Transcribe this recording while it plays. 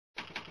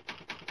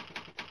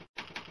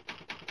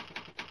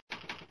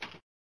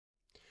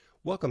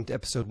Welcome to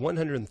episode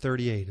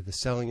 138 of the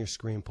Selling Your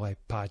Screenplay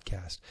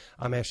podcast.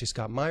 I'm Ashley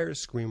Scott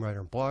Myers,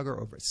 screenwriter and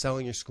blogger over at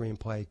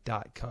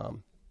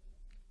sellingyourscreenplay.com.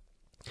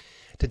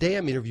 Today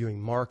I'm interviewing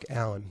Mark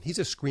Allen. He's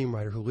a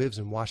screenwriter who lives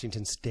in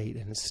Washington State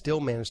and has still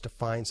managed to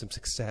find some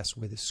success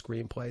with his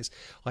screenplays.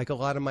 Like a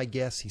lot of my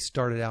guests, he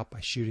started out by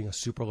shooting a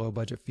super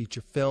low-budget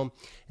feature film,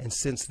 and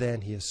since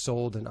then he has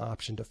sold and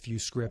optioned a few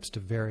scripts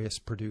to various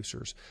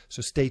producers.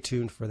 So stay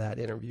tuned for that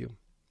interview.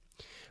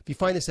 If you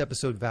find this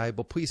episode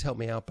valuable, please help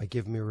me out by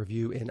giving me a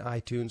review in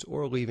iTunes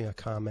or leaving a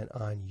comment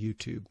on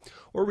YouTube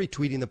or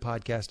retweeting the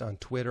podcast on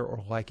Twitter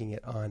or liking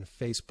it on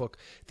Facebook.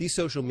 These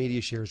social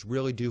media shares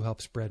really do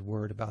help spread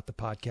word about the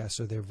podcast,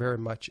 so they're very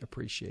much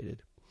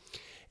appreciated.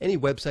 Any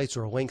websites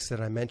or links that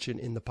I mention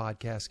in the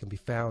podcast can be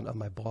found on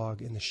my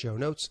blog in the show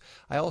notes.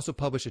 I also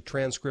publish a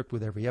transcript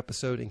with every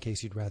episode in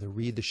case you'd rather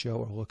read the show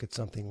or look at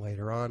something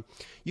later on.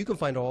 You can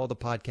find all the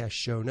podcast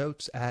show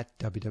notes at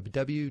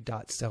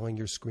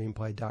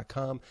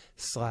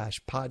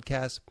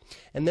www.sellingyourscreenplay.com/podcast,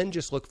 and then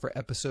just look for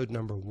episode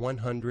number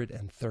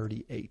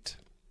 138.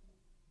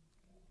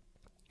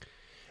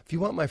 If you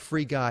want my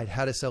free guide,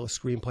 How to Sell a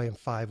Screenplay in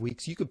 5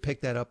 Weeks, you can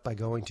pick that up by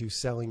going to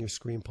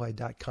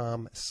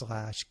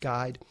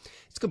sellingyourscreenplay.com/guide.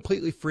 It's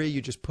completely free.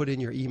 You just put in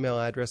your email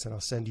address and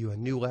I'll send you a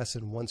new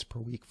lesson once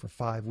per week for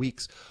 5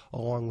 weeks,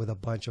 along with a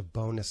bunch of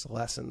bonus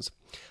lessons.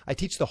 I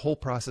teach the whole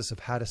process of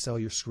how to sell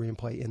your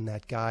screenplay in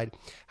that guide,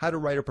 how to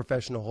write a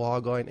professional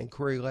logline and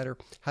query letter,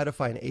 how to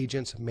find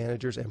agents,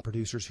 managers, and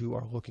producers who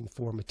are looking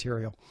for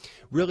material.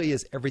 Really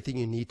is everything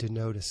you need to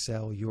know to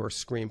sell your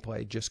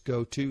screenplay. Just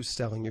go to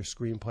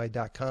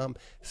sellingyourscreenplay.com/guide.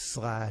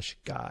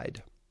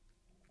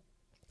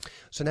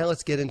 So now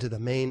let's get into the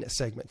main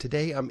segment.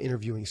 Today I'm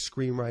interviewing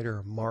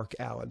screenwriter Mark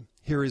Allen.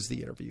 Here is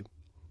the interview.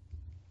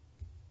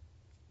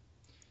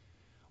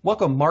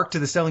 Welcome, Mark, to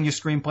the Selling Your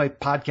Screenplay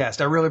podcast.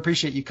 I really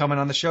appreciate you coming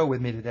on the show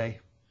with me today.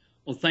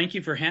 Well, thank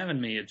you for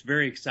having me. It's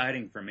very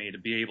exciting for me to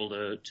be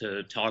able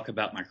to talk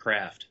about my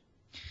craft.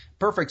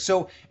 Perfect.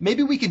 So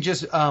maybe we can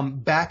just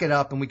back it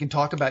up and we can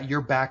talk about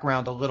your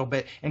background a little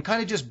bit and kind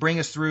of just bring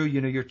us through,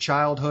 your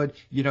childhood,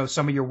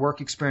 some of your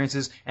work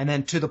experiences, and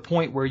then to the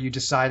point where you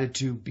decided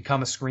to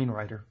become a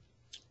screenwriter.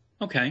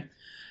 Okay.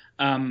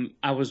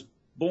 I was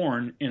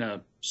born in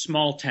a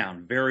small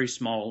town, very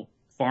small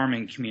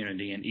farming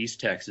community in East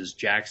Texas,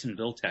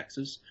 Jacksonville,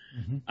 Texas.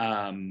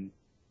 Mm-hmm.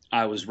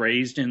 I was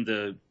raised in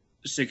the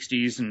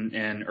 60s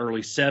and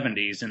early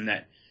 70s in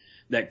that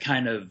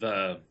kind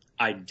of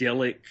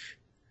idyllic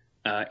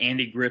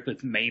Andy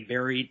Griffith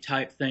Mayberry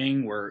type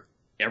thing where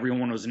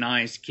everyone was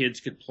nice, kids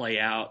could play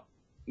out,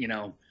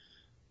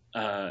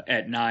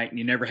 at night, and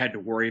you never had to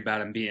worry about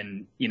them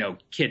being,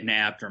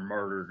 kidnapped or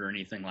murdered or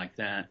anything like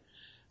that.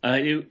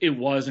 It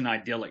was an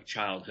idyllic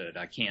childhood.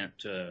 I can't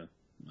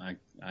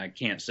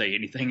say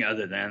anything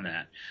other than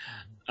that.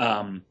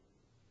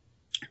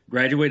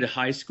 Graduated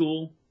high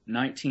school,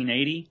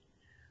 1980.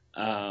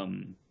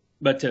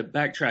 But to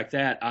backtrack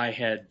that, I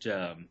had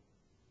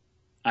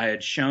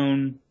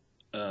shown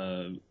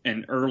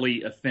an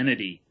early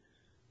affinity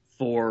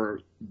for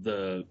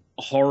the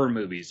horror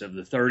movies of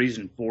the 30s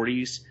and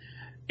 40s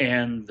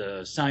and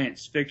the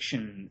science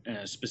fiction,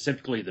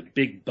 specifically the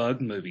big bug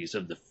movies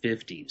of the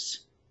 50s.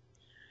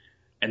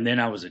 And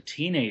then I was a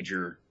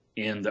teenager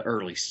in the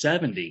early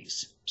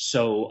 70s,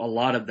 so a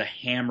lot of the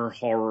Hammer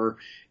horror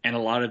and a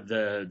lot of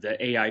the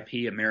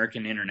AIP,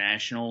 American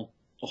International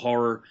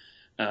horror,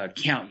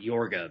 Count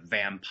Yorga,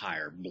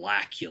 Vampire,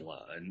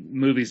 Blackula, and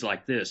movies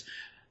like this.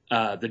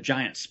 The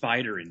Giant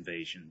Spider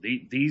Invasion.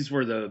 These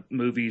were the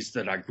movies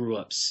that I grew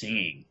up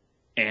seeing,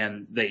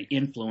 and they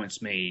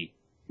influenced me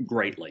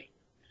greatly.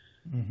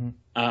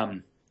 Mm-hmm.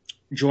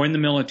 Joined the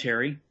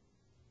military,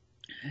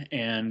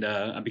 and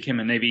I became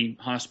a Navy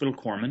hospital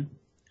corpsman.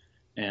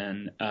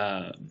 And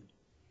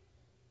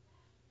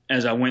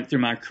as I went through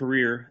my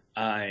career,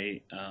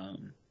 I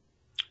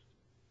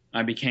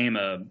became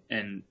a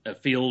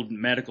field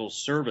medical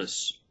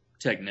service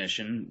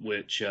technician,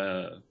 which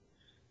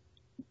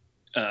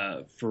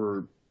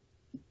for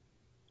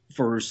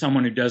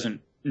someone who doesn't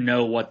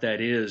know what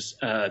that is,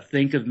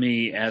 think of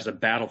me as a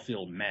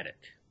battlefield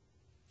medic.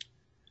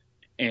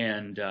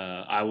 And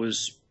I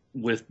was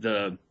with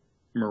the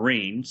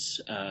Marines.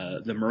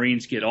 The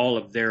Marines get all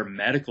of their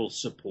medical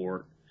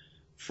support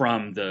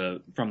from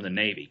the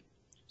Navy.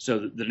 So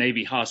the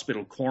Navy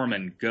hospital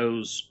corpsman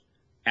goes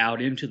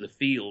out into the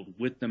field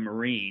with the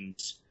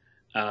Marines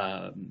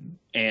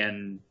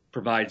and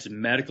provides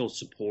medical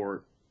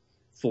support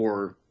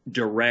for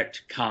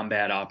direct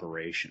combat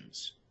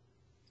operations.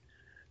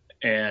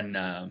 And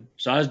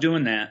so I was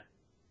doing that,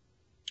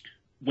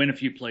 went a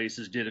few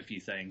places, did a few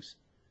things,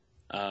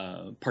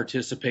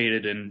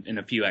 participated in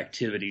a few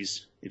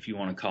activities, if you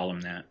want to call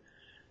them that.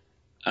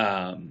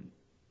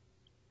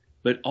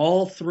 But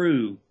all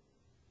through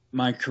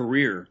my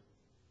career,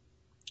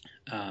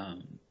 I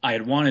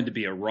had wanted to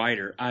be a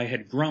writer. I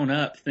had grown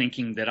up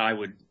thinking that I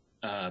would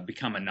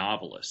become a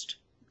novelist.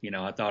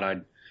 I thought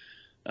I'd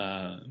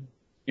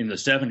in the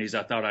 70s,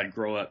 I thought I'd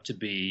grow up to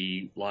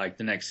be like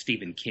the next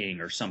Stephen King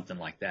or something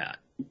like that.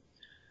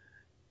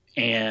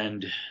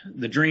 And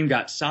the dream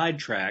got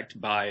sidetracked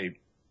by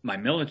my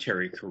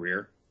military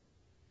career.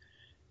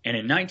 And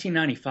in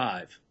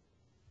 1995,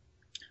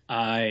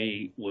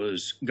 I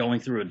was going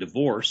through a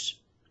divorce,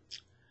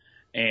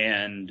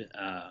 and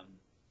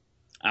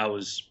I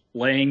was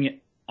laying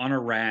on a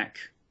rack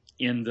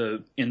in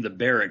the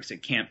barracks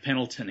at Camp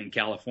Pendleton in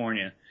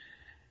California,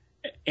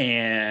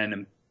 and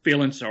I'm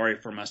feeling sorry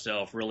for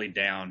myself, really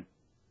down.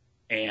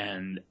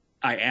 And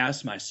I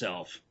asked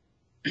myself,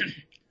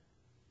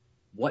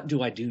 what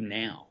do I do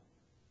now?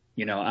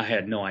 You know, I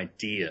had no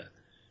idea.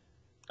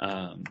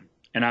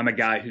 And I'm a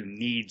guy who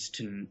needs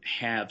to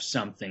have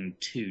something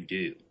to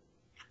do.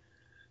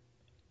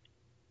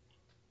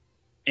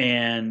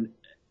 And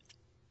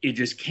it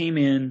just came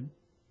in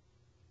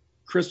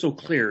crystal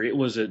clear. It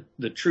was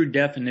the true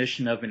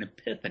definition of an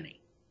epiphany.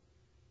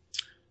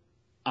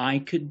 I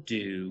could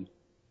do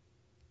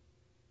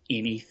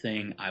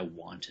anything I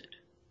wanted.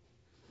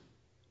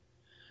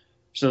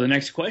 So the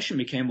next question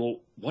became,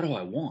 well, what do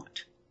I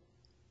want?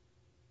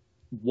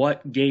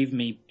 What gave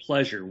me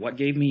pleasure? What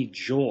gave me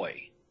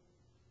joy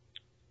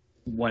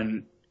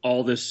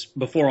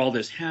before all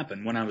this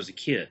happened, when I was a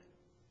kid?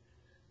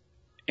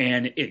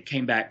 And it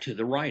came back to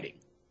the writing.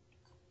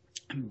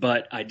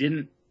 But I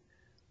didn't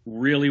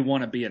really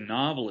want to be a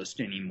novelist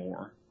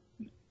anymore.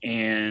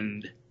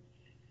 And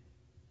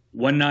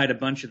one night, a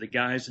bunch of the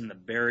guys in the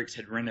barracks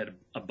had rented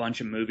a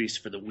bunch of movies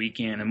for the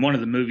weekend. And one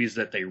of the movies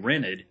that they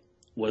rented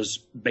was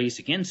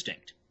Basic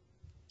Instinct.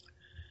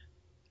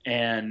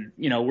 And,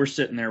 you know, we're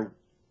sitting there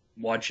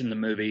watching the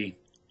movie.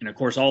 And, of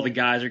course, all the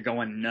guys are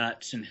going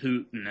nuts and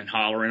hooting and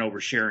hollering over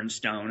Sharon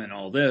Stone and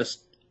all this.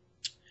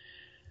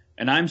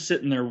 And I'm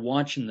sitting there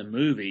watching the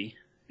movie,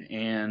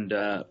 and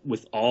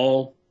with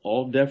all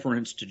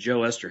deference to Joe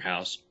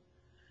Esterhaus,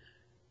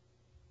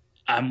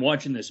 I'm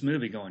watching this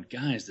movie going,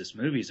 guys, this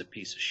movie's a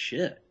piece of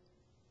shit.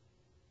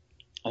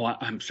 Oh,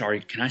 I'm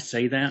sorry. Can I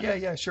say that?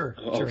 Yeah, sure.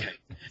 Oh, okay. Sure.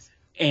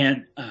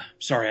 And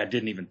sorry, I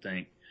didn't even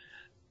think.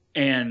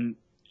 And,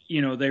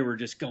 you know, they were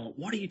just going,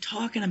 what are you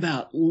talking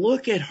about?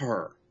 Look at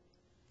her.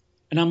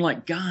 And I'm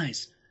like,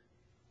 guys,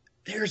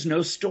 there's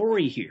no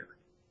story here.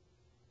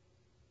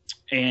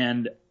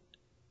 And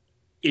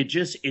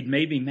it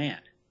made me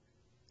mad.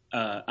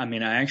 I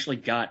mean, I actually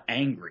got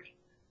angry.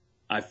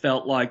 I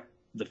felt like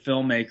the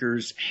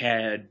filmmakers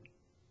had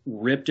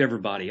ripped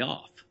everybody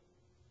off.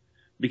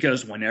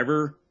 Because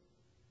whenever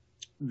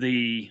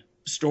the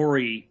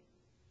story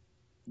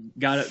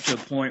got up to a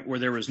point where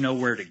there was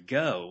nowhere to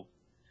go,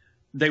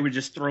 they would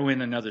just throw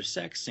in another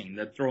sex scene.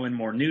 They'd throw in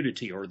more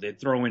nudity, or they'd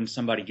throw in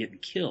somebody getting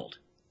killed.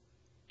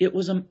 It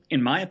was,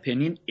 in my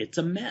opinion, it's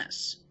a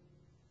mess.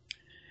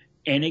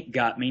 And it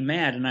got me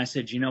mad. And I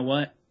said, you know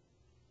what?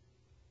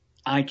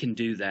 I can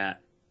do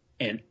that,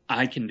 and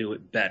I can do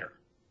it better.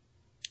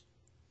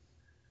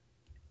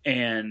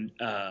 And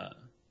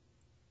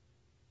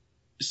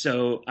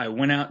so I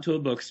went out to a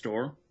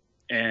bookstore,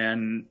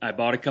 and I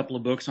bought a couple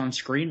of books on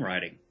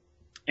screenwriting.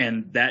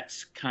 And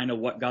that's kind of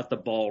what got the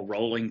ball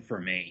rolling for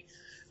me.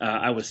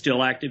 I was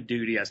still active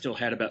duty. I still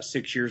had about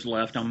 6 years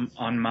left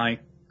on my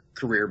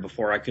career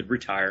before I could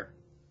retire.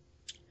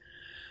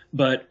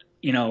 But,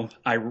 you know,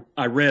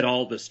 I read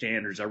all the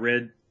standards. I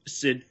read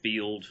Sid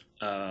Field.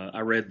 I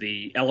read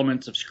the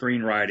Elements of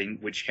Screenwriting,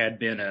 which had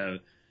been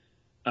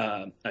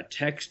a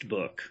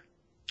textbook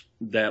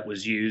that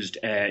was used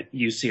at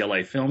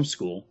UCLA Film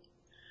School.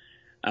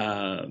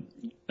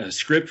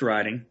 Script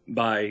writing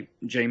by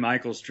J.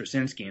 Michael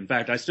Straczynski. In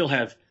fact, I still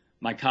have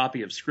my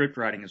copy of Script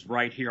Writing is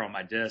right here on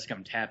my desk.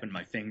 I'm tapping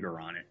my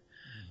finger on it.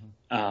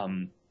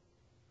 Mm-hmm.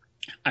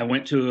 I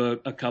went to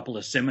a couple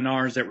of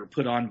seminars that were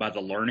put on by the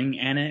Learning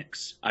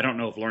Annex. I don't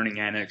know if Learning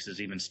Annex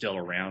is even still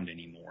around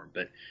anymore,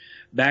 but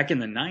back in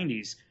the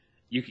 90s,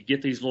 you could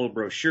get these little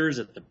brochures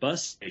at the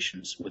bus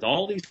stations with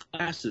all these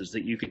classes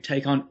that you could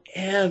take on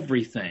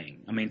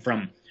everything. I mean,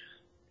 from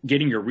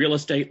getting your real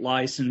estate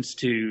license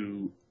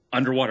to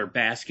underwater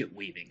basket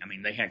weaving. I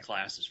mean, they had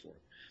classes for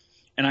it.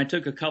 And I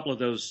took a couple of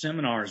those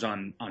seminars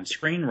on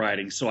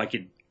screenwriting so I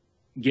could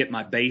get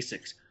my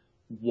basics.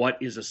 What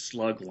is a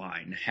slug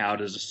line? How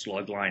does a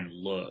slug line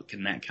look?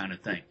 And that kind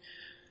of thing.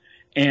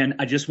 And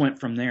I just went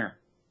from there.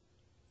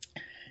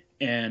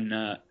 And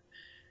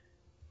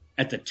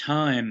at the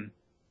time,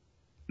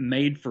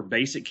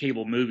 made-for-basic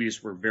cable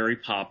movies were very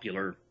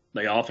popular.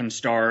 They often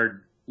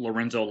starred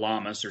Lorenzo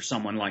Lamas or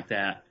someone like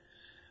that,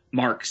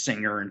 Mark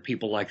Singer and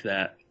people like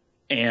that.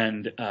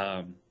 And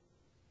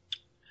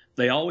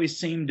they always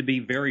seemed to be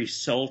very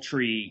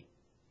sultry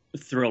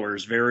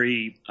thrillers,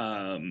 very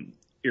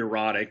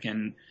erotic.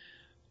 And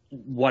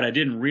what I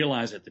didn't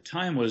realize at the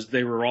time was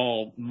they were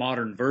all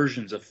modern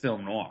versions of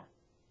film noir.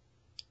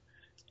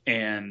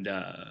 And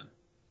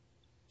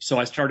so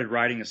I started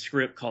writing a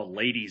script called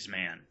Ladies'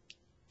 Man,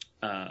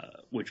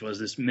 which was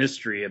this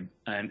mystery.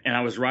 And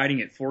I was writing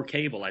it for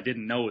cable. I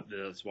didn't know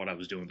that's what I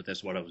was doing, but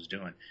that's what I was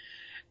doing.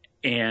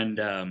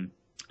 And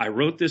I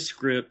wrote this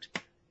script,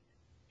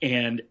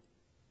 and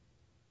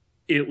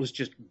it was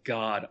just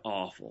god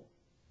awful.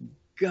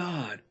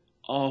 God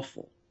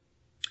awful.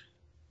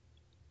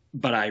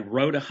 but I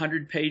wrote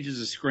 100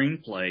 pages of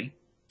screenplay.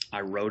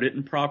 I wrote it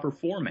in proper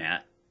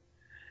format.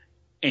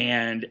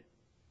 And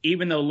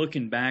even though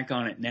looking back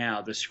on it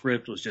now, the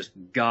script was just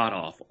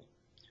god-awful,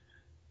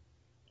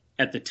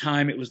 at the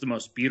time, it was the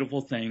most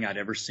beautiful thing I'd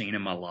ever seen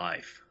in my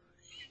life,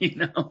 you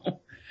know?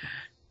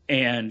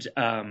 And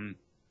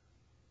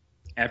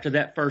after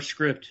that first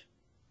script,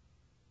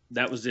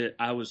 that was it.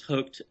 I was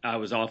hooked. I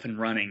was off and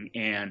running,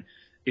 and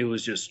it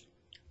was just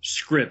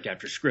script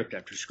after script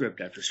after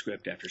script after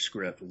script after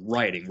script,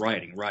 writing.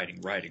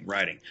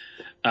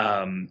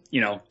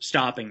 You know,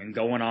 stopping and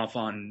going off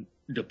on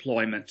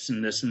deployments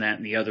and this and that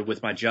and the other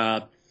with my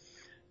job.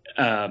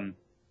 But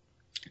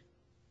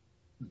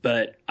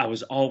I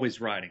was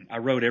always writing. I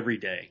wrote every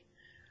day.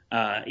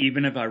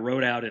 Even if I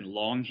wrote out in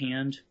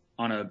longhand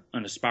on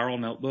a spiral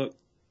notebook,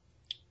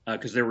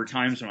 because there were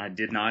times when I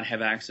did not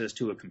have access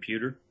to a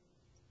computer.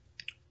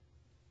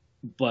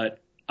 But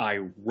I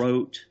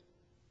wrote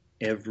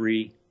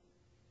every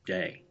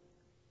day.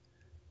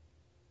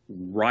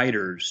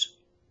 Writers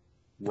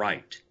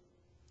write.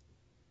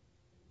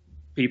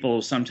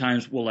 People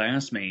sometimes will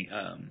ask me,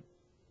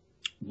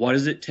 what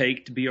does it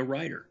take to be a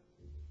writer?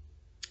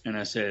 And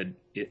I said,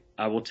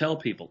 I will tell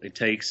people it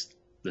takes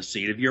the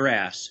seat of your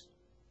ass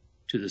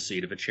to the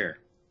seat of a chair.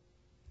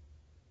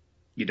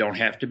 You don't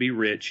have to be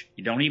rich.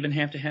 You don't even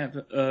have to have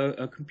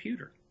a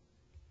computer.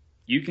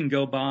 You can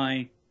go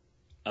buy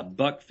a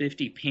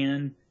 $1.50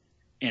 pen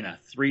and a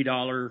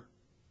 $3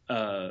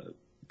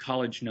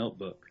 college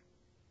notebook.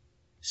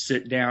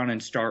 Sit down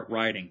and start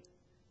writing.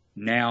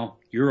 Now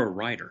you're a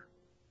writer.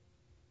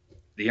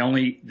 The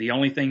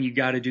only thing you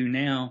got to do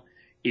now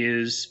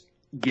is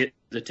get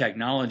the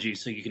technology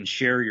so you can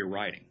share your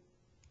writing,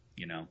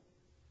 you know,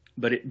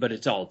 but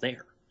it's all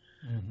there.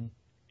 Mm-hmm.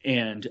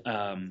 And,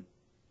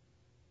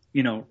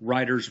 you know,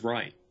 writers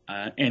write,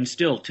 and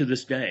still to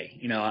this day,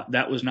 you know,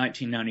 that was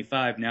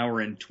 1995. Now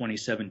we're in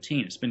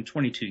 2017. It's been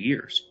 22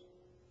 years.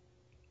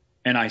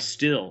 And I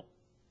still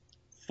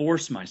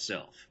force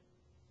myself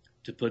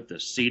to put the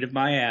seat of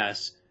my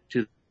ass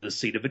to the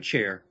seat of a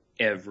chair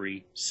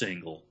every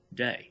single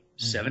day,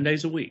 7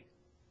 days a week,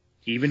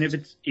 even if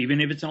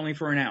it's only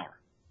for an hour.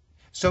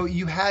 So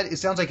you had, it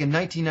sounds like in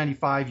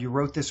 1995 you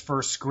wrote this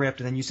first script,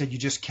 and then you said you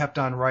just kept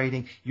on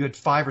writing. You had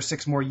 5 or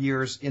 6 more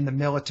years in the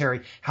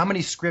military. How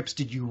many scripts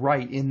did you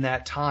write in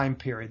that time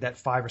period, that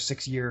 5 or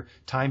 6 year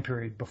time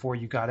period before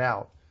you got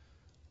out?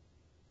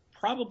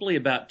 Probably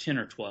about 10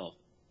 or 12.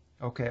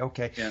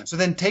 Okay. Yeah. So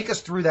then take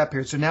us through that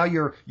period. So now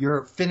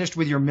you're finished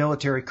with your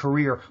military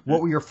career.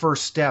 What were your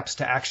first steps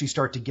to actually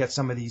start to get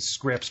some of these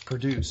scripts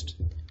produced?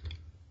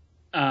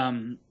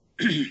 I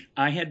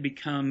had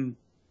become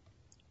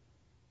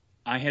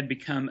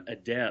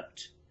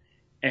adept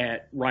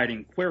at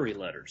writing query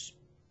letters,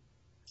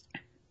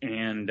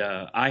 and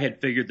I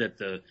had figured that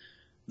the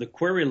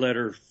query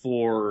letter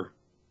for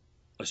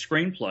a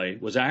screenplay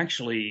was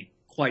actually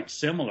quite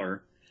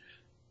similar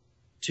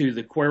to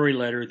the query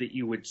letter that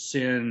you would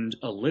send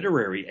a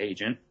literary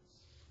agent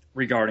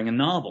regarding a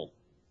novel.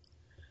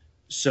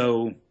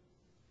 So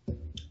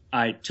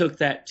I took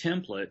that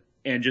template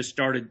and just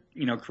started,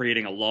 you know,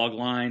 creating a log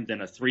line,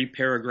 then a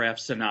 3-paragraph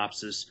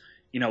synopsis,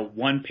 you know,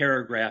 1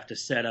 paragraph to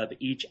set up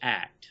each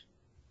act.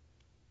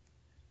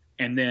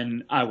 And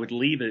then I would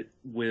leave it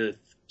with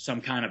some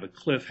kind of a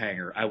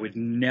cliffhanger. I would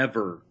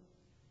never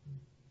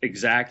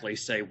exactly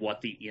say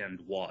what the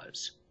end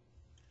was,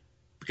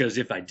 because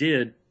if I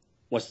did,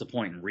 what's the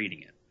point in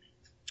reading it?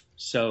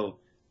 So,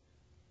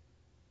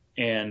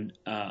 and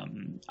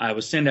I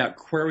would send out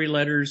query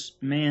letters,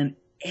 man,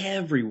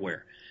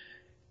 everywhere.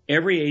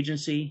 Every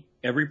agency,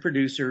 every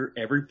producer,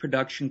 every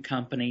production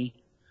company,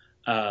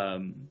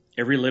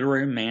 every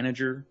literary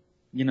manager,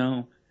 you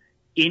know,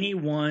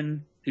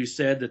 anyone who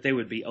said that they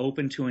would be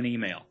open to an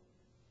email,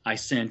 I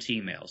sent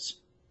emails.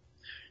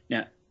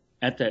 Now,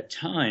 at that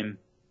time,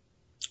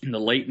 in the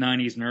late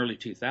 90s and early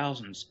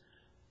 2000s,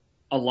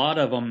 a lot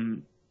of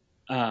them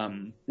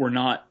were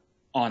not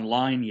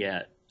online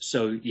yet,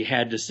 so you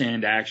had to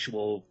send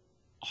actual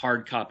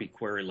hard copy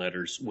query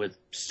letters with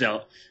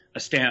a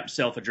stamped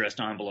self-addressed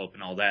envelope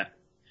and all that.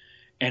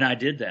 And I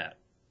did that.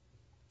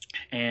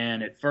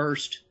 And at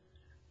first,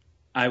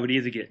 I would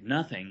either get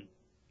nothing,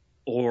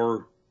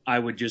 or I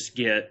would just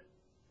get,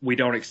 we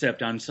don't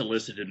accept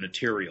unsolicited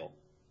material,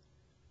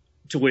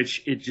 to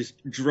which it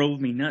just drove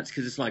me nuts,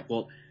 because it's like,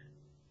 well,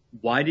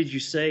 why did you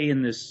say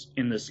in this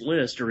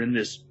list or in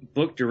this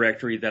book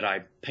directory that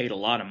I paid a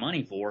lot of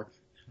money for,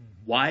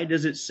 why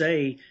does it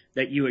say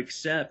that you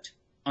accept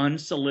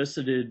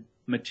unsolicited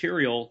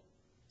material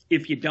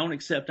if you don't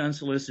accept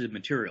unsolicited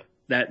material?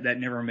 That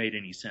never made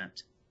any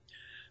sense.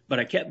 But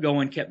I kept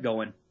going,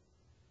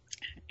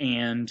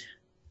 and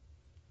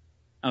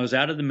I was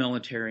out of the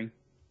military,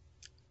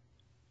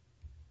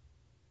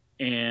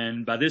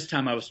 and by this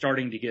time I was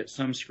starting to get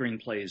some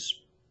screenplays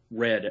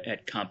read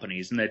at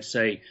companies, and they'd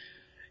say,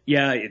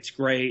 yeah, it's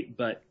great,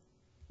 but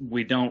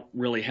we don't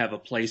really have a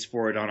place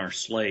for it on our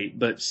slate,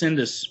 but send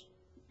us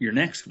your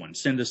next one.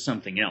 Send us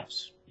something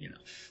else, you know.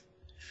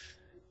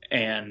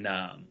 And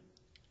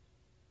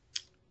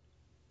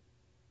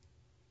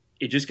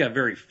it just got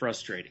very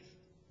frustrating.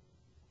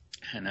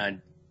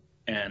 And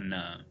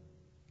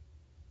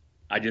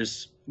I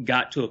just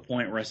got to a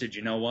point where I said,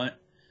 you know what?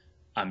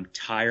 I'm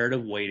tired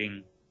of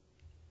waiting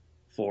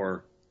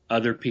for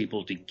other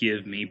people to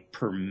give me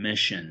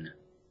permission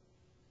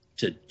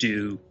to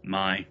do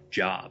my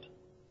job.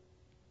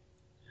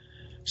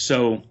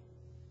 So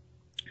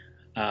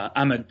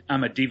I'm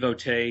a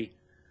devotee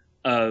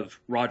of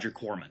Roger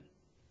Corman,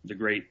 the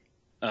great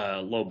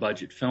low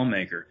budget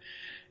filmmaker,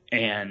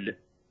 and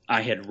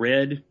I had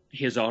read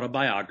his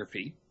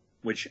autobiography,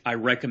 which I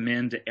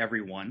recommend to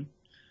everyone.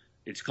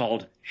 It's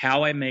called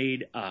How I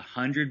Made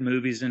 100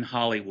 Movies in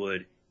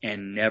Hollywood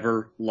and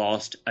Never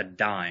Lost a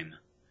Dime.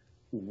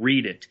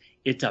 Read it.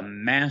 It's a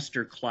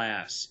master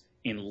class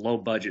in low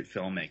budget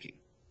filmmaking.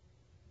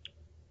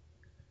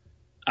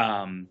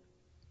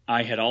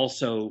 I had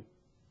also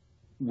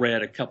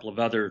read a couple of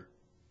other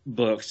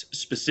books,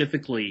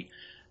 specifically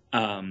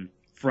from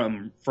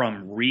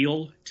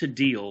Reel to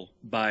Deal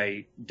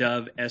by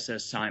Dove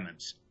S.S.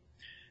 Simons.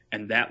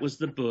 And that was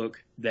the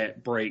book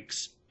that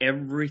breaks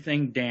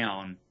everything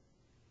down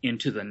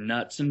into the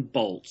nuts and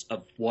bolts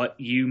of what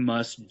you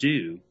must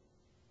do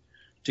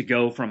to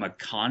go from a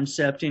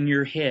concept in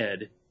your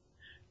head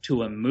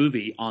to a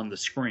movie on the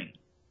screen.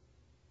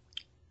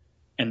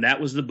 And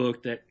that was the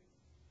book that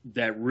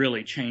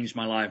really changed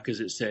my life, because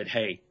it said,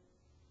 hey,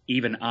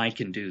 even I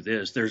can do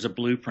this. There's a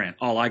blueprint.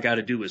 All I got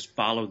to do is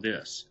follow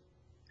this.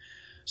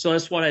 So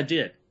that's what I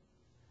did.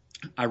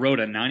 I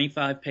wrote a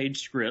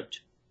 95-page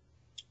script,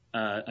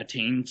 a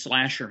teen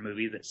slasher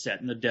movie that's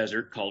set in the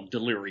desert called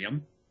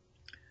Delirium.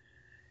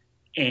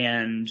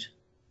 And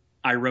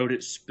I wrote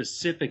it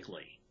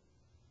specifically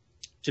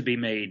to be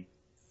made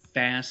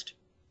fast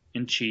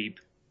and cheap,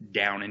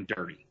 down and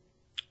dirty.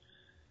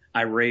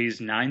 I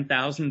raised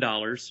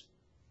 $9,000.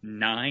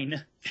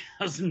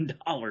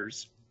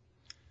 $9,000.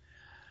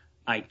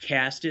 I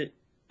cast it.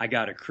 I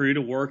got a crew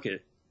to work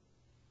it.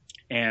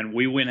 And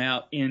we went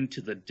out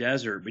into the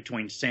desert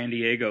between San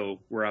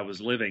Diego, where I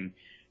was living,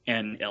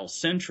 and El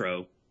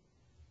Centro.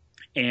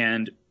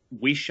 And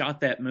we shot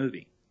that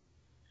movie.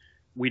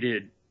 We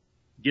did,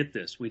 get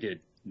this, we did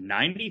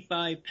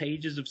 95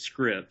 pages of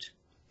script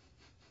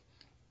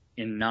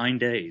in 9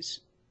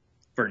 days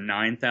for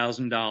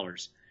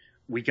 $9,000.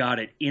 We got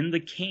it in the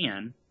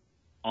can,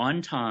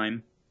 on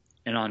time,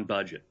 and on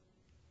budget.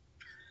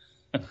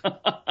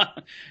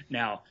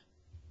 Now,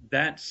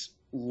 that's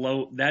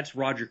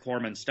Roger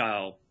Corman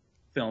style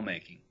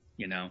filmmaking,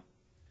 you know.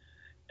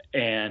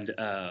 And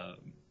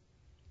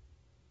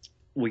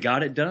we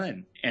got it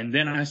done. And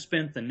then I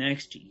spent the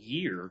next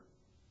year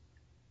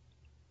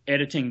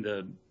editing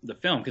the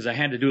film, because I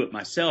had to do it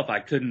myself. I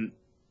couldn't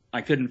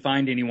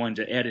find anyone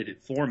to edit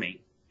it for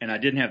me, and I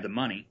didn't have the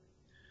money.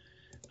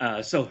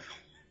 So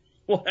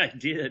what I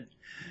did,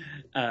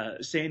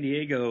 San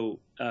Diego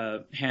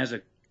has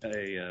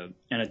an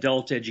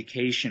adult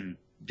education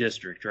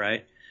district,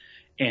 right?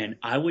 And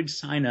I would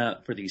sign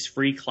up for these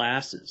free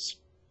classes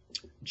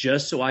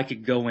just so I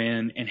could go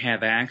in and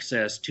have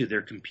access to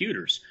their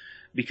computers,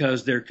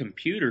 because their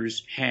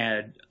computers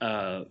had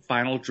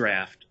Final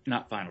Cut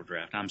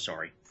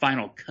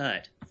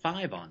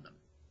 5 on them.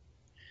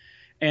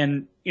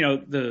 And, you know,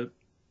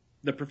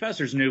 the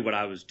professors knew what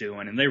I was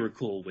doing, and they were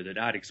cool with it.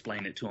 I'd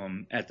explain it to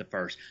them at the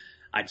first.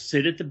 I'd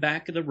sit at the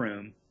back of the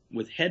room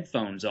with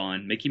headphones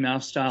on, Mickey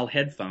Mouse style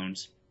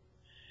headphones,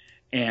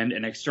 and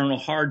an external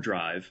hard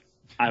drive.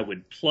 I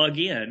would plug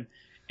in,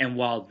 and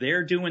while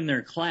they're doing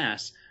their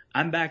class,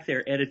 I'm back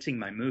there editing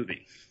my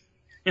movie.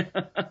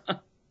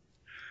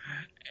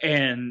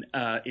 And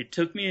it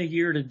took me a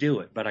year to do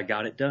it, but I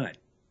got it done.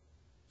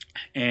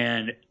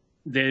 And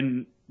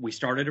then we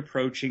started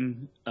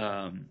approaching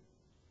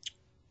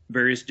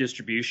various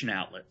distribution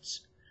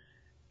outlets,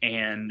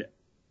 and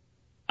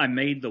I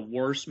made the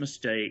worst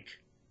mistake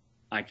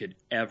I could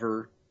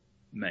ever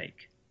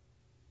make.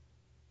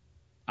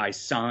 I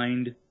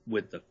signed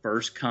with the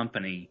first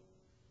company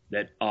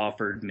that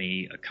offered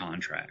me a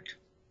contract.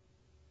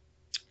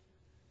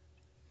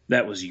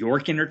 That was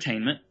York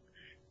Entertainment.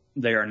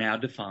 They are now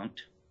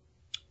defunct.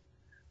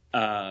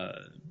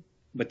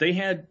 But they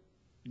had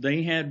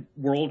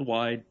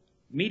worldwide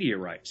media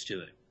rights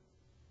to it.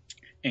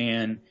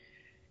 And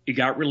it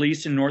got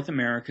released in North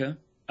America.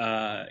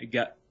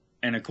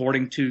 And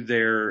according to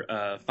their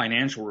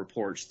financial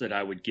reports that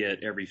I would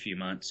get every few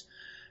months,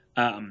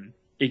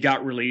 it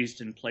got released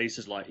in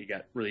places like, it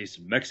got released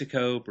in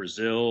Mexico,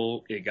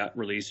 Brazil, it got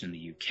released in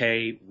the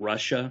UK,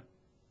 Russia,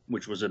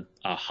 which was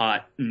a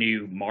hot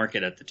new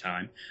market at the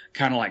time,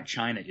 kind of like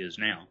China is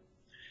now.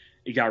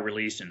 It got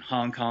released in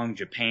Hong Kong,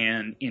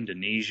 Japan,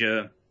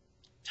 Indonesia,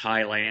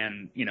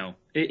 Thailand. You know,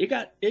 it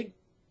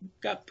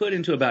got put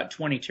into about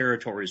 20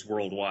 territories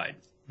worldwide.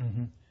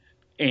 Mm-hmm.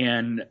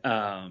 And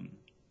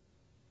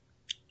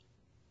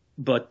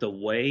but the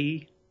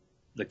way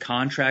the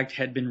contract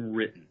had been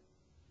written,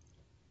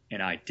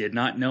 and I did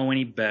not know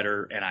any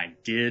better, and I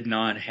did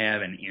not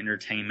have an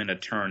entertainment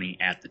attorney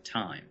at the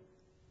time.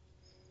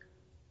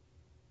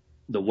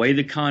 The way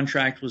the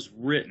contract was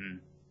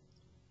written,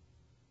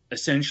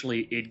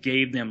 essentially it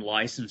gave them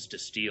license to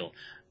steal.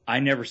 I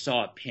never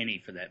saw a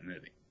penny for that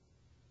movie.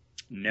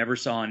 Never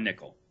saw a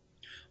nickel.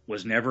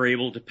 Was never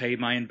able to pay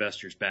my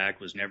investors back.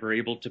 Was never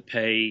able to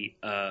pay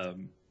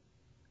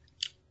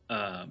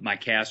my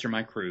cast or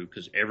my crew,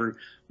 because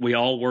we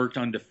all worked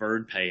on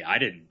deferred pay. I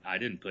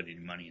didn't put any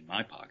money in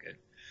my pocket.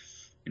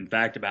 In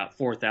fact, about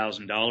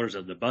 $4,000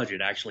 of the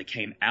budget actually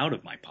came out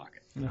of my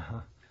pocket.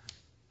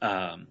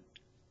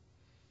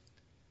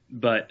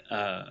 But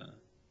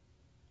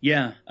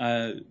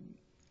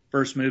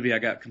first movie I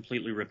got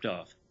completely ripped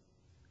off.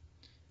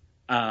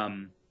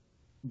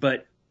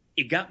 But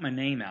it got my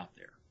name out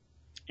there,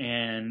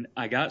 and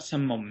I got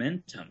some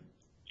momentum,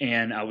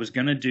 and I was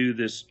going to do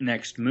this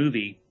next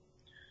movie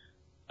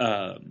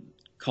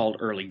called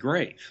Early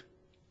Grave,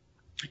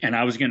 and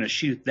I was going to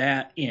shoot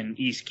that in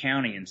East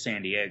County in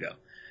San Diego,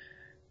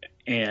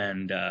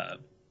 and I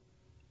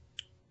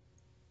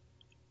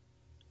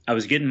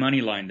was getting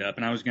money lined up,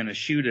 and I was going to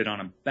shoot it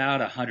on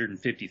about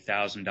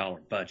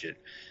 $150,000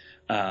 budget,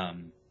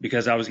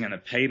 because I was going to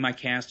pay my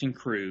cast and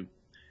crew,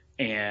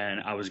 and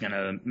I was going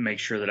to make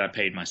sure that I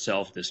paid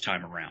myself this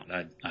time around.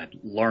 I'd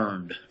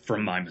learned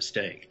from my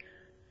mistake.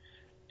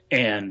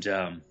 And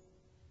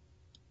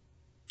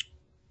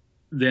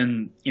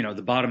then,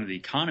 the bottom of the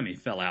economy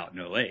fell out in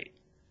 '08.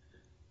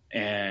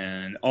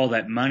 And all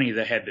that money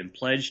that had been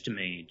pledged to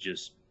me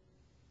just,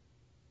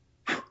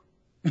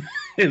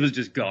 it was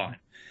just gone.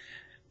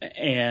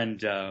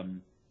 And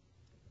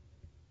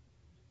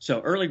so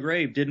Early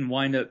Grave didn't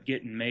wind up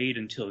getting made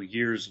until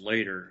years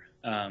later.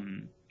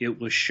 It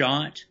was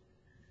shot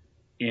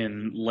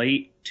in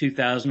late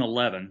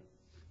 2011,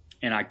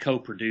 and I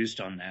co-produced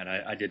on that.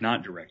 I did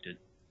not direct it.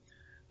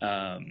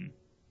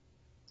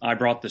 I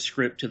brought the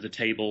script to the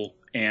table,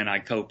 and I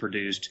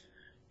co-produced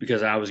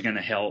because I was going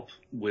to help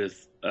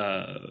with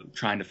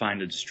trying to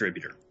find a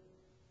distributor.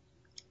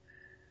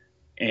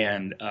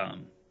 And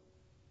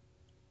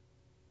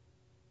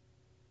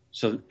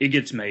so it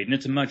gets made, and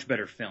it's a much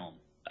better film.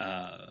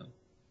 And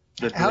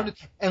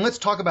let's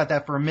talk about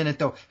that for a minute,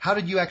 though. How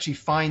did you actually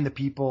find the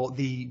people,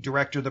 the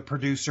director, the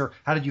producer?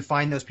 How did you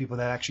find those people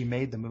that actually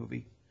made the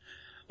movie?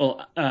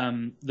 Well,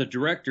 the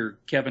director,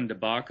 Kevin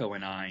DeBacco,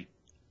 and I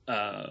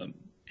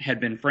had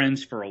been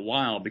friends for a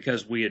while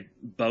because we had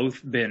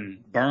both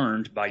been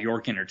burned by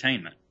York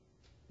Entertainment.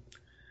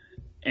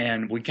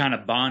 And we kind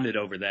of bonded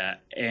over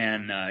that.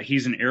 And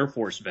he's an Air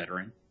Force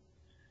veteran.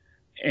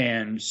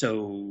 And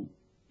so,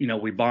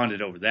 we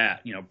bonded over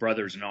that,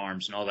 brothers in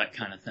arms and all that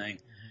kind of thing.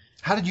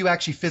 How did you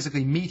actually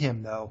physically meet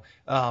him, though?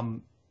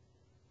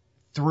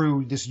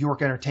 Through this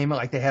York Entertainment?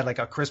 Like they had like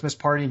a Christmas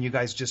party and you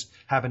guys just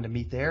happened to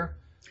meet there?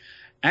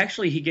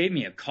 Actually, he gave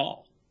me a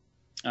call.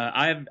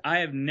 I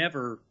have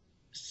never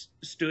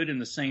stood in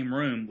the same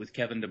room with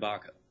Kevin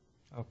DeBacco.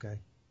 Okay.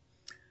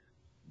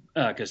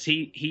 Because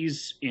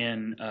he's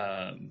in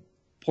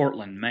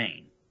Portland,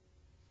 Maine,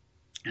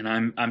 and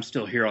I'm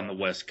still here on the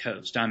West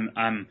Coast.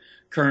 I'm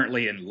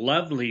currently in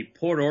lovely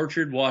Port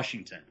Orchard,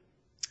 Washington.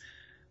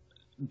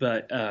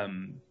 But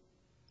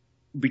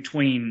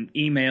between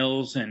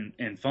emails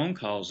and phone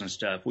calls and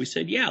stuff, we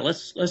said, yeah,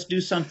 let's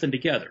do something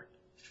together.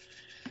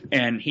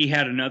 And he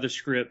had another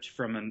script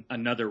from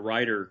another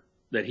writer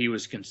that he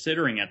was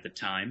considering at the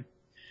time.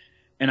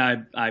 And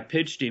I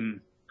pitched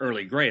him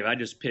Early Grave. I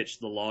just pitched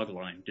the log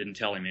line, didn't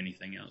tell him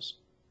anything else.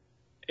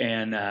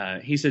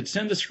 And he said,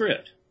 send the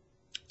script.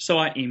 So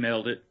I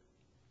emailed it.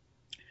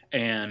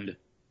 And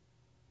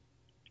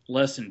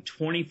less than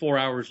 24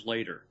 hours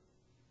later,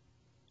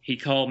 he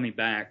called me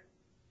back,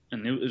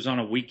 and it was on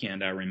a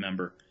weekend, I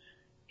remember.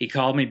 He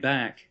called me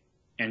back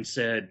and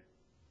said,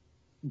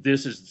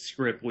 this is the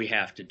script we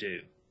have to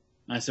do.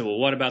 I said, well,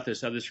 what about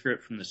this other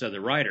script from this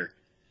other writer?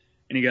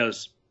 And he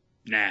goes,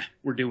 nah,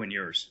 we're doing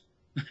yours.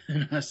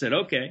 And I said,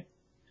 okay.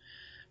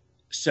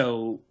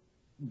 So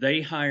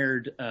they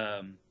hired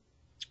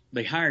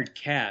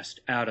cast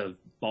out of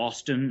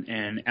Boston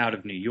and out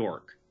of New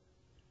York.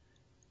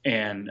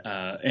 And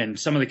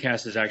some of the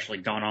cast has actually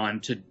gone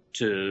on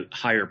to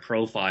higher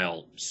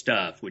profile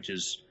stuff, which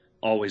is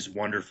always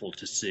wonderful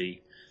to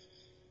see.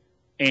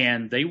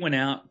 And they went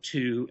out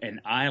to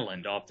an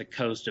island off the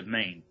coast of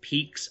Maine,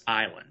 Peaks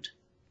Island,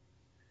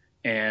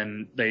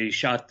 and they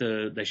shot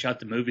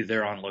the movie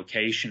there on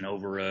location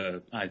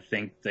I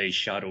think they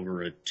shot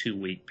over a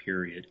 2-week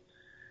period.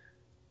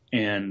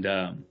 And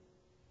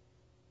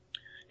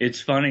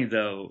it's funny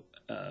though,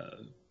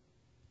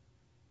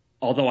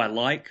 although I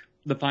like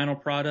the final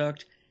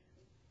product,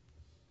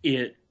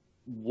 it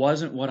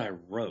wasn't what I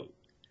wrote.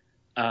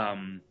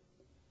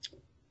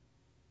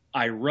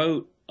 I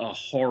wrote a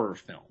horror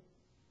film.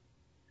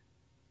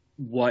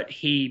 What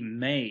he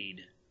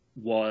made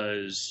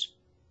was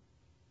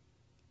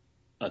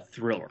a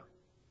thriller.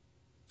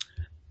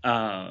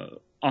 By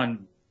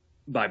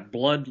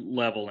blood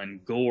level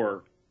and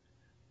gore,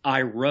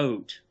 I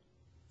wrote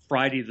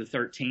Friday the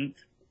 13th,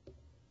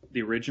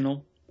 the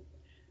original.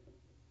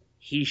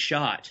 He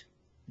shot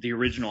the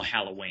original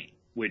Halloween,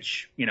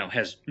 which,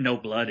 has no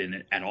blood in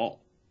it at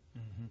all.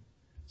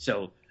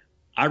 So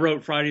I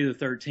wrote Friday the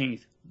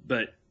 13th,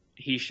 but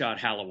he shot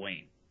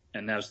Halloween.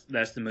 and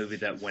that's the movie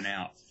that went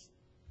out.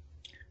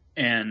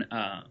 And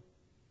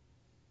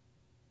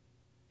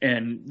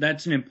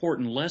that's an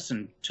important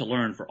lesson to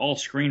learn for all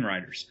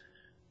screenwriters.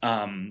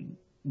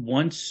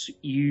 Once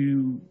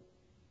you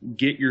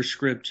get your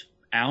script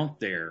out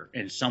there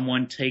and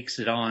someone takes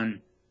it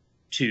on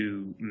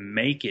to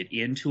make it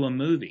into a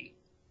movie,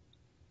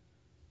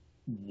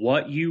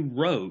 what you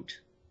wrote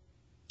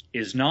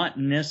is not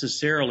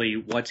necessarily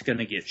what's going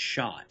to get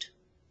shot.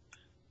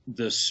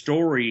 The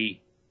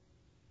story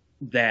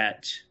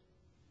that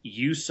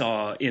you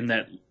saw in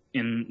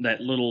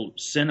that little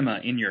cinema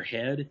in your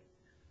head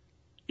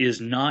is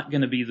not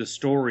going to be the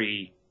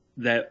story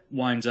that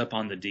winds up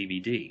on the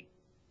DVD.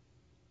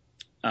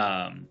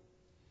 Now,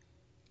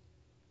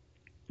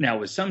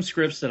 with some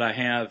scripts that I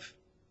have,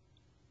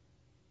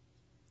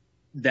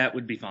 that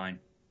would be fine.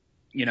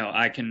 You know,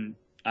 I can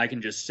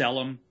just sell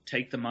them,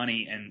 take the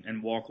money,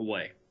 and walk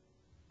away.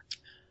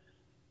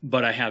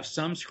 But I have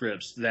some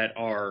scripts that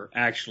are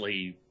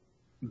actually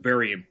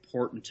very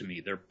important to me.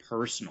 They're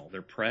personal.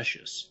 They're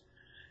precious.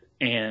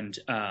 And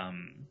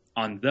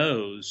on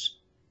those,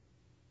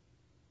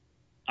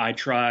 I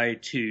try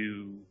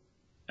to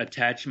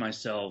attach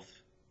myself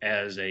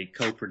as a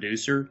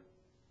co-producer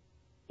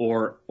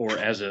or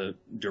as a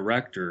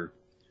director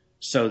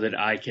so that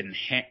I can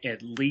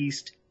at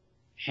least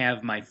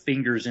have my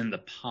fingers in the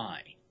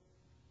pie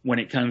when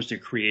it comes to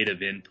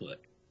creative input.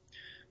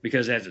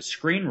 Because as a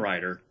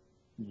screenwriter,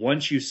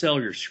 once you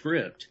sell your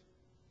script,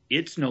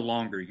 it's no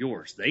longer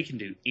yours. They can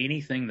do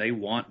anything they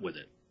want with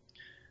it.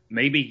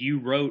 Maybe you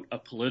wrote a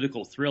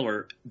political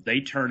thriller, they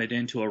turn it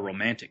into a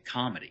romantic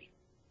comedy.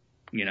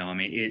 You know, I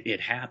mean,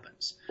 it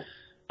happens.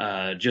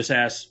 Just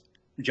ask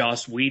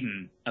Joss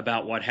Whedon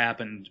about what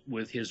happened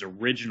with his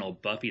original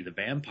Buffy the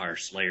Vampire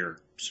Slayer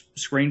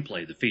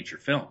screenplay, the feature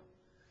film.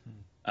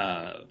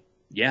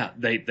 Yeah,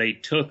 they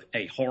took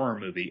a horror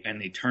movie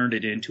and they turned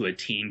it into a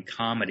teen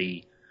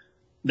comedy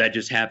that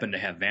just happened to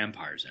have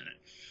vampires in it,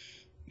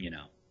 you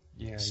know.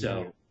 Yeah.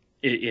 So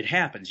it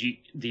happens.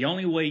 The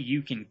only way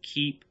you can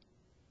keep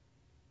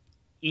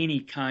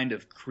any kind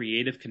of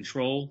creative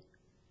control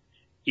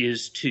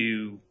is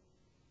to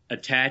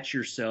attach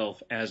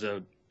yourself as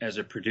a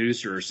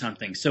producer or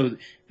something, so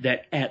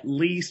that at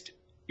least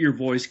your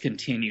voice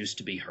continues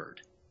to be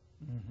heard.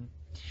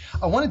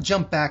 Mm-hmm. I want to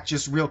jump back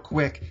just real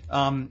quick.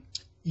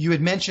 You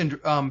had mentioned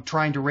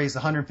trying to raise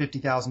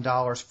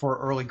 $150,000 for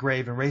Early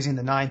Grave and raising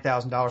the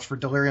 $9,000 for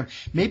Delirium.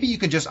 Maybe you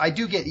could I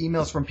do get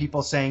emails from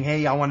people saying,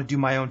 hey, I want to do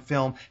my own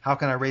film. How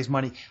can I raise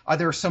money? Are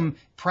there some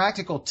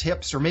practical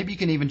tips, or maybe you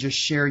can even just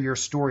share your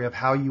story of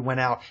how you went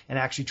out and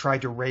actually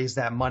tried to raise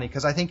that money?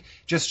 Because I think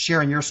just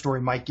sharing your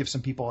story might give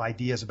some people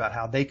ideas about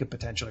how they could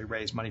potentially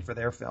raise money for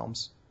their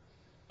films.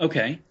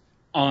 Okay.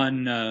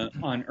 On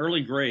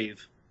Early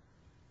Grave,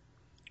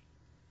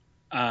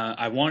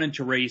 I wanted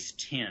to raise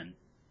 10.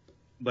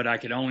 But I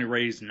could only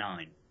raise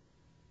 9.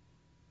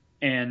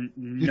 And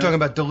you're talking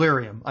about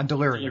Delirium, on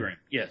Delirium. Delirium,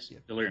 yes, yeah.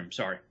 Delirium,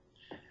 sorry.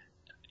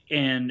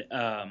 And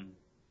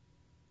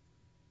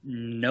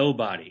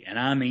nobody, and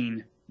I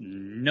mean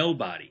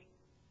nobody,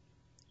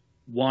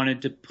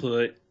 wanted to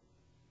put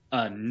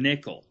a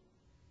nickel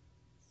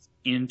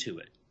into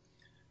it.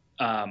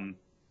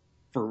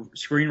 For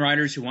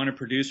screenwriters who want to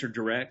produce or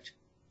direct,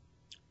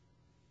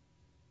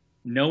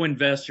 no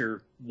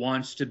investor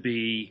wants to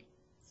be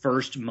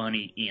first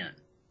money in.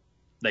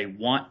 They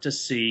want to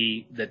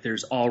see that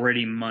there's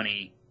already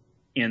money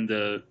in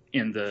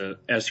the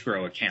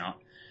escrow account.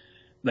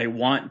 They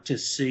want to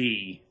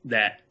see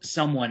that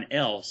someone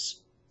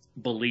else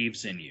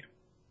believes in you,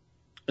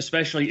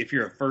 especially if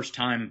you're a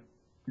first-time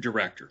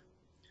director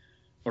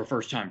or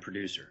first-time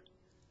producer.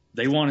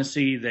 They want to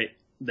see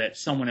that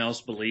someone else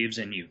believes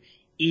in you,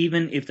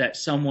 even if that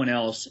someone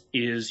else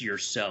is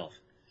yourself.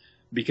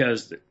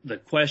 Because the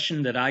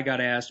question that I got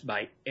asked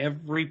by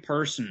every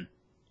person,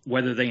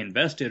 whether they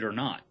invested or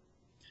not,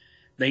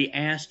 they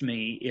asked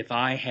me if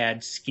I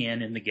had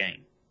skin in the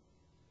game.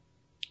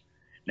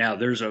 Now,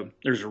 there's a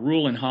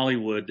rule in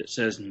Hollywood that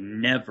says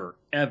never,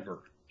 ever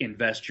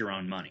invest your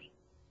own money.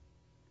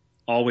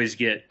 Always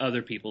get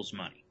other people's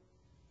money.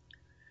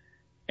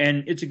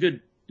 And it's a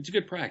good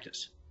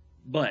practice.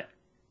 But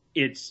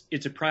it's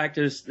a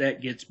practice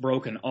that gets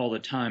broken all the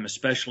time,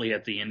 especially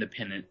at the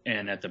independent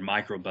and at the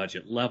micro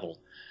budget level.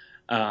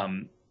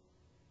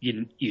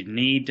 You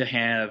need to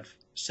have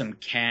some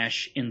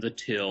cash in the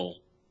till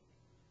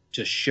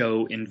to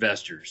show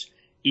investors,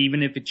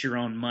 even if it's your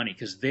own money,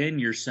 because then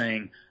you're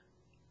saying,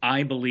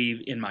 I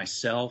believe in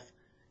myself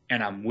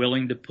and I'm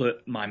willing to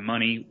put my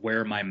money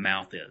where my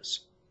mouth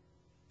is.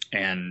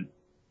 And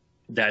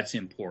that's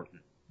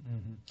important.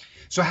 Mm-hmm.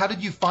 So how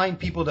did you find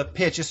people to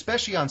pitch,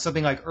 especially on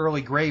something like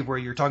Early Grave, where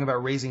you're talking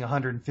about raising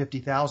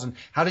 $150,000?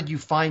 How did you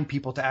find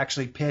people to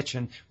actually pitch?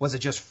 And was it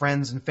just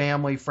friends and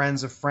family,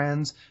 friends of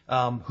friends?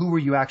 Who were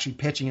you actually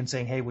pitching and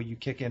saying, hey, will you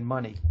kick in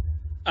money?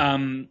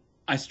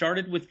 I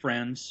started with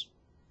friends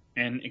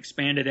and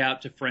expanded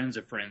out to friends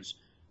of friends.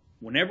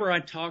 Whenever I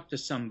talked to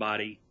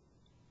somebody,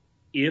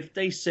 if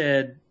they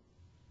said,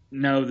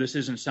 no, this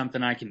isn't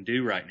something I can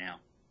do right now,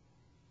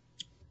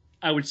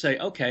 I would say,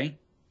 okay,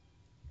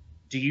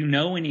 do you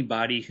know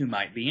anybody who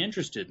might be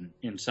interested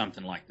in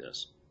something like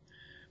this?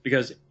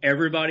 Because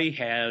everybody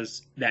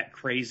has that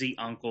crazy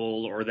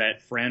uncle or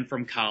that friend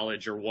from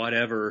college or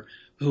whatever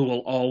who will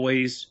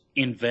always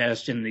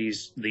invest in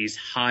these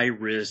high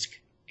risk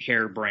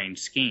harebrained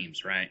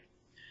schemes, right?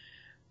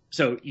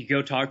 So you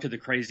go talk to the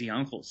crazy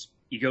uncles.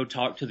 You go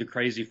talk to the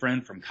crazy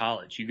friend from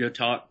college. You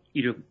talk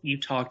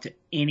to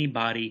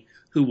anybody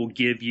who will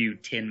give you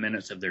 10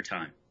 minutes of their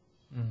time.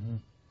 Mm-hmm.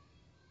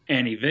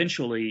 And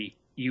eventually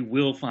you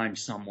will find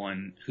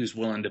someone who's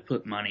willing to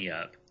put money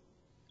up.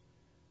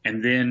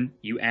 And then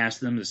you ask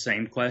them the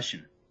same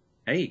question.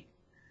 Hey,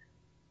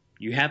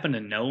 you happen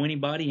to know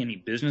anybody, any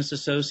business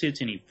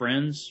associates, any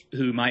friends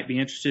who might be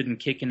interested in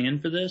kicking in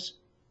for this?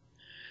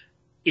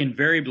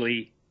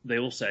 Invariably, they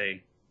will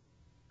say,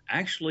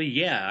 actually,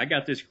 yeah, I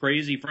got this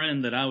crazy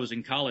friend that I was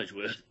in college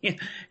with.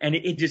 And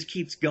it just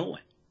keeps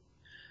going.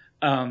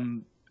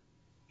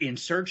 In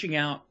searching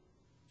out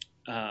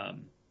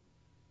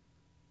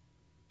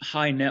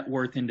high net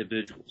worth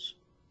individuals,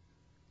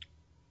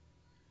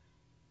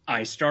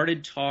 I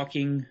started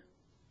talking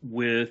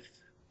with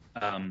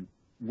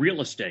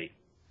real estate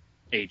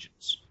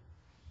agents.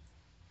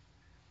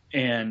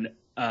 And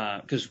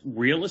because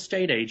real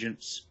estate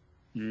agents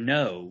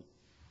know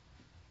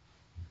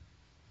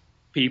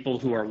people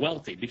who are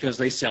wealthy because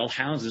they sell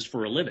houses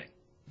for a living,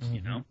 Mm-hmm.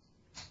 you know.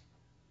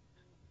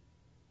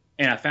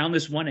 And I found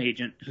this one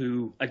agent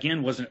who,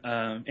 again, was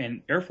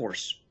an Air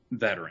Force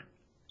veteran.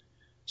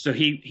 So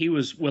he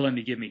was willing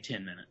to give me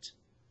 10 minutes.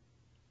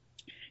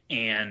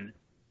 And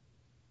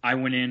I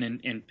went in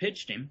and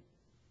pitched him.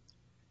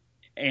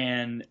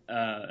 And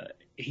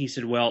he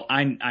said, well,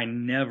 I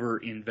never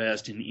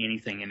invest in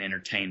anything in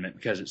entertainment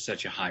because it's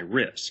such a high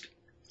risk.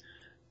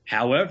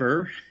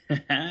 However,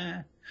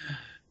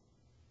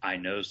 I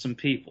know some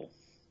people.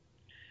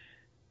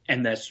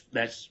 And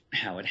that's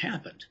how it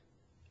happened.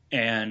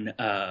 And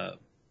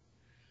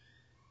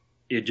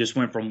it just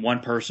went from one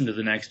person to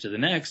the next to the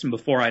next. And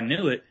before I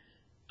knew it,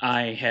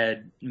 I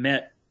had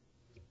met,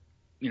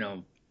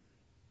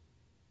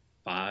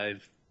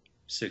 5,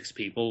 6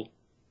 people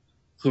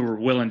who were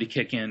willing to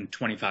kick in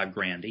 25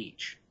 grand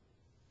each,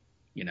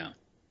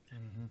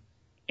 Mm-hmm.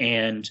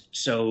 And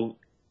so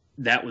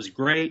that was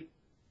great.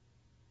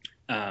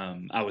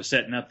 I was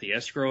setting up the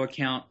escrow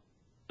account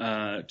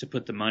to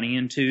put the money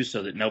into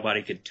so that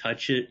nobody could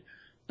touch it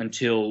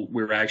until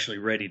we were actually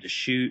ready to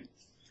shoot.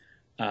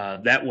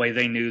 That way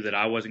they knew that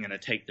I wasn't going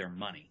to take their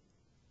money.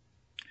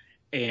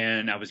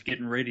 And I was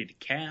getting ready to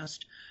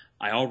cast.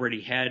 I already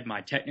had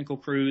my technical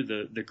crew.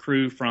 The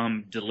crew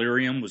from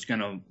Delirium was going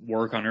to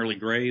work on Early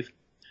Grave.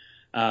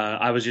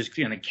 I was just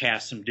going to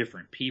cast some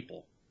different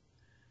people.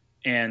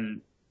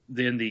 And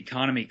then the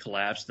economy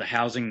collapsed. The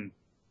housing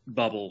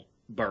bubble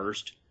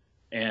burst.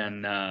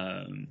 And,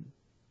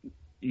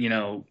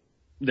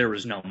 there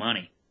was no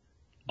money.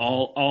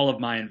 All of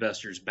my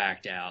investors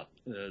backed out.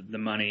 The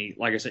money,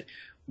 like I said,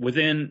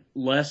 within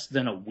less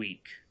than a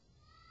week,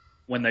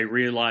 when they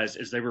realized,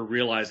 as they were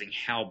realizing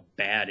how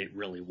bad it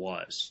really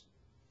was,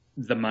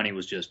 the money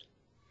was just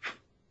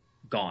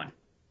gone.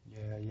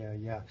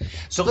 Yeah.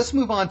 So let's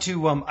move on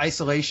to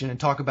Isolation and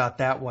talk about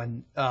that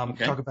one.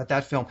 Okay. Talk about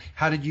that film.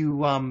 How did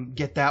you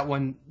get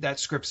that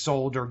script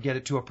sold, or get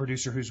it to a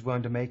producer who's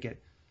willing to make it?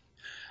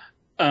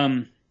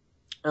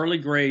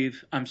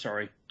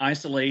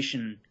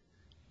 Isolation,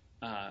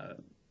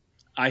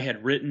 I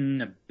had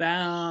written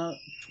about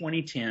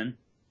 2010,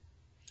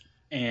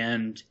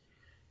 and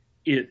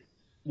it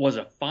was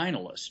a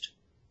finalist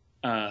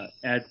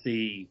at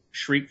the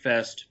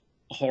Shriekfest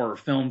Horror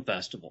Film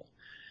Festival.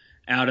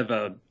 Out of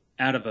a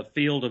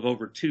field of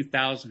over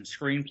 2,000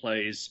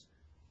 screenplays,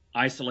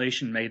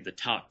 Isolation made the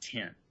top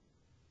 10.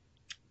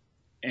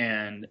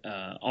 And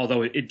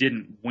although it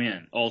didn't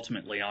win,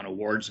 ultimately on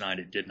awards night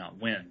it did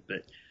not win,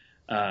 but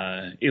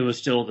it was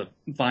still the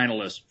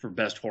finalist for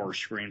Best Horror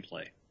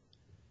Screenplay.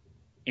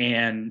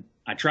 And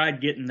I tried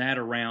getting that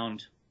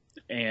around,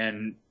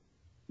 and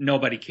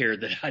nobody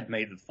cared that I'd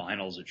made the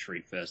finals at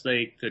Shriekfest.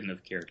 They couldn't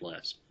have cared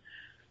less.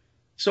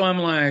 So I'm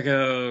like,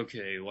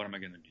 okay, what am I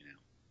going to do now?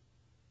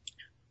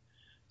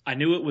 I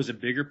knew it was a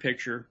bigger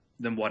picture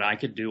than what I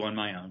could do on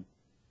my own.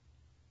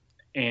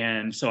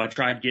 And so I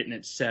tried getting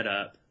it set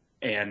up,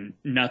 and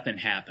nothing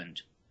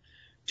happened.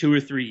 2 or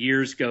 3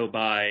 years go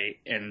by,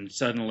 and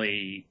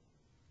suddenly,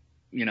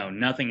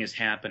 nothing has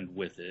happened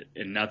with it,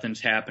 and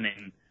nothing's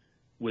happening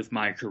with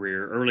my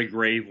career. Early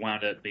Grave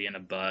wound up being a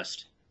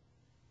bust.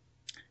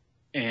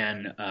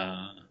 And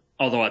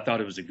although I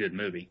thought it was a good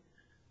movie.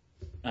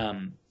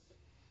 And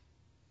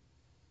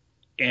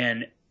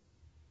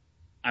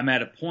I'm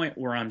at a point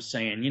where I'm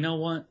saying, you know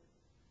what?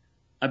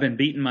 I've been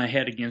beating my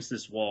head against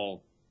this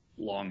wall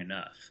long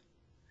enough.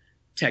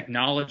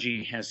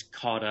 Technology has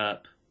caught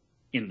up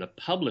in the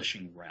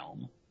publishing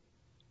realm.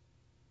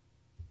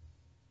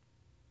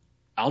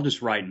 I'll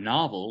just write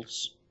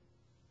novels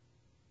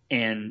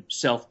and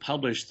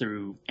self-publish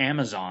through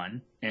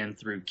Amazon and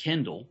through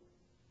Kindle,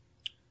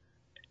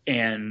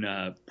 and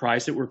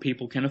price it where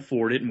people can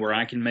afford it and where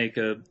I can make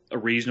a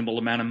reasonable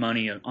amount of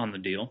money on the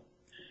deal.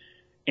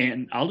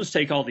 And I'll just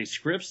take all these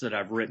scripts that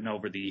I've written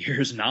over the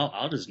years, and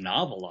I'll just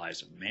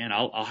novelize them, man.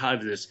 I'll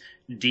have this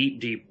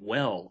deep, deep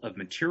well of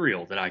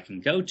material that I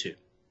can go to.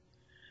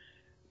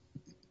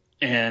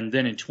 And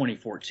then in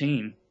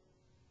 2014,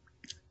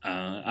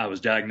 I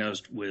was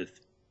diagnosed with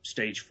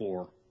stage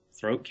 4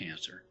 throat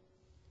cancer.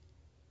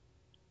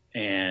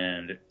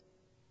 And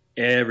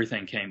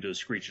everything came to a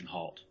screeching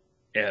halt.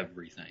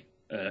 Everything.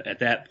 At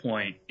that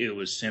point, it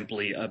was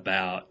simply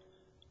about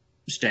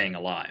staying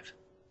alive.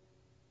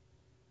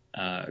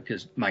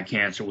 Because my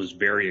cancer was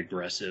very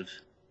aggressive,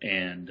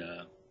 and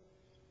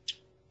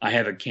I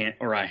have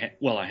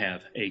I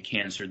have a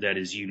cancer that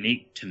is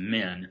unique to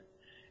men,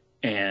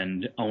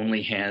 and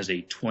only has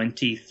a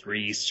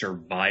 23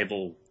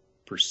 survival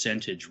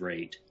percentage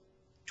rate,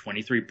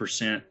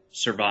 23%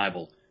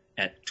 survival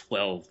at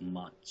 12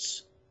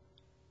 months.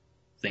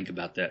 Think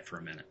about that for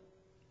a minute.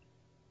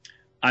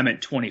 I'm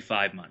at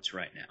 25 months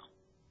right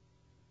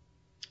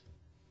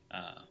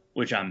now,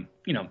 which I'm,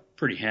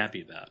 pretty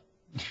happy about.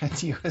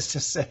 You was to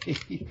say.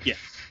 Yeah.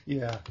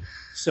 Yeah.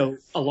 So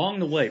along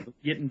the way,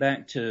 getting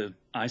back to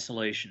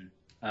isolation,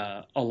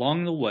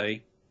 along the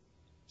way,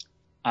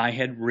 I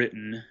had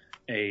written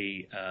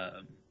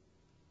another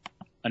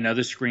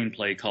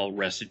screenplay called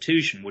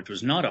Restitution, which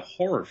was not a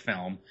horror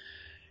film.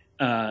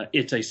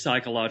 It's a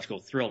psychological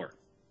thriller.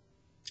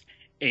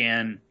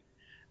 And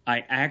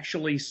I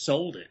actually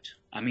sold it.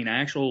 I mean,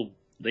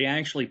 they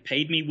actually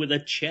paid me with a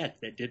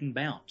check that didn't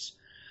bounce.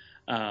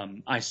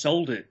 I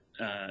sold it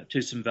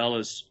to some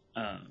fellas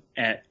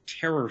at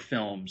Terror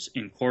Films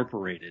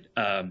Incorporated.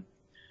 The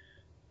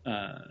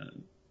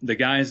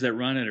guys that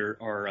run it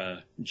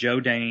are Joe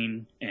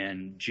Dane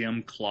and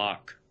Jim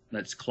Clock.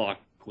 That's Clock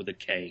with a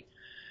K,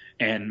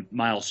 and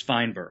Miles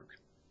Feinberg.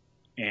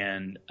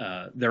 And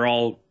they're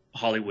all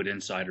Hollywood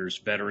insiders,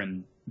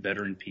 veteran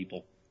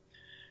people.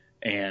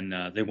 And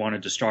they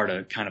wanted to start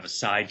a kind of a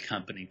side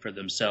company for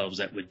themselves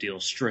that would deal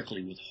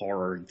strictly with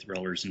horror and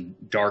thrillers and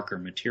darker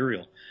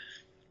material.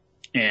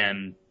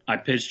 And I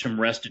pitched them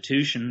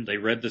Restitution. They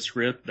read the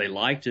script, they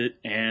liked it,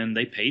 and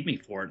they paid me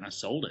for it, and I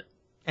sold it.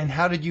 And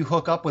how did you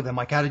hook up with them?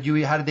 Like, how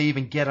did they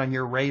even get on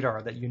your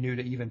radar that you knew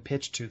to even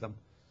pitch to them?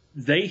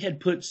 They had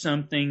put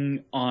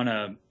something on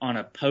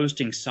a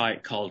posting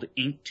site called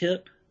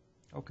Inktip.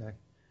 Okay.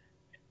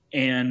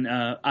 And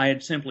I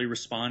had simply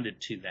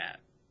responded to that.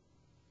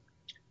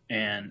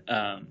 And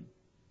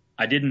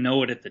I didn't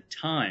know it at the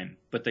time,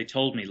 but they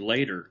told me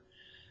later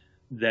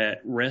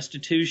that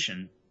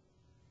Restitution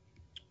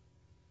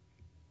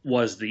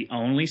was the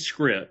only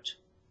script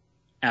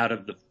out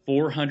of the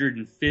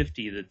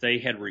 450 that they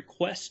had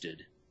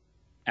requested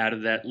out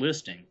of that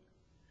listing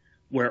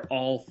where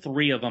all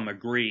 3 of them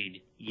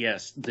agreed,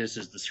 yes, this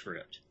is the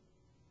script.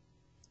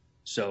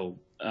 So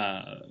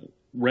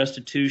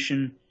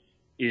Restitution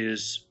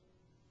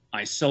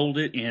I sold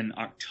it in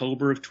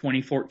October of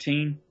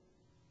 2014.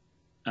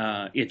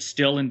 It's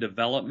still in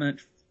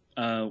development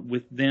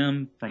with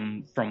them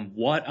from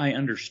what I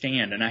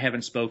understand, and I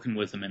haven't spoken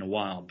with them in a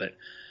while, but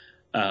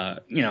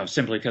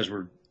simply because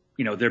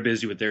they're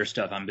busy with their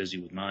stuff, I'm busy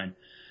with mine.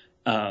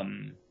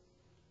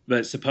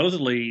 But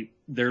supposedly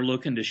they're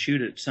looking to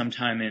shoot it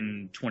sometime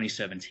in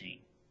 2017.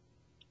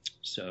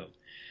 So,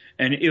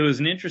 and it was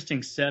an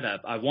interesting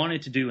setup. I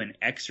wanted to do an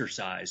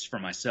exercise for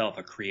myself,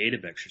 a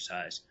creative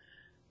exercise,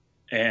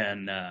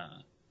 and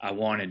I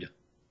wanted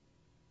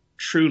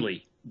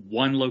truly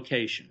one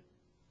location.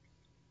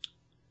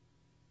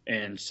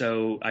 And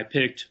so I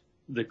picked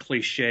the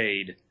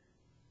cliched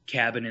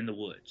cabin in the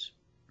woods,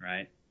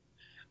 right?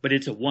 But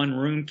it's a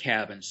one-room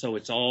cabin, so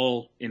it's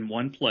all in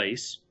one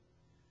place.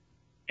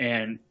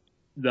 And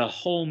the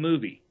whole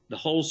movie, the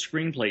whole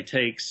screenplay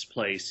takes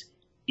place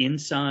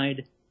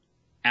inside,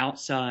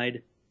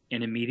 outside,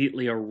 and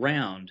immediately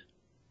around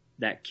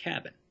that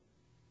cabin.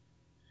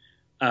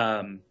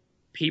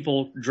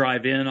 People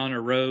drive in on a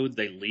road,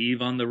 they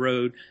leave on the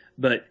road,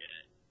 but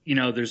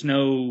there's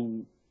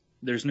no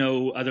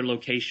other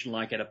location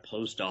like at a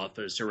post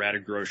office or at a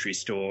grocery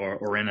store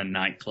or in a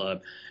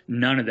nightclub.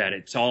 None of that.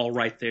 It's all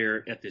right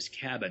there at this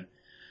cabin.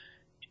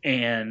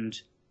 And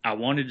I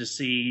wanted to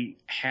see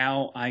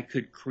how I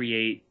could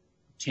create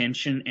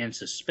tension and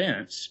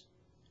suspense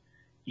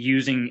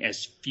using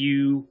as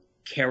few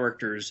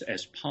characters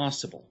as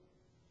possible.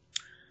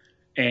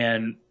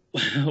 And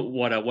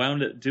what I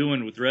wound up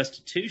doing with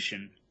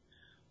Restitution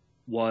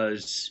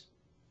was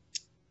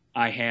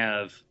I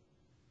have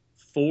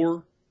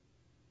four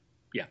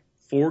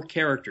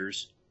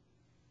characters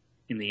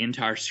in the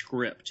entire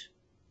script.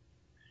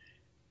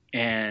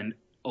 And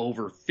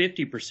over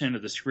 50%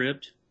 of the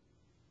script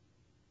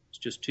is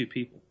just 2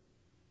 people.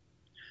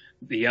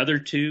 The other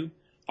 2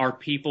 are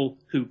people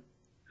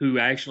who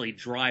actually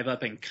drive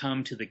up and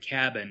come to the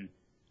cabin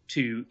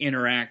to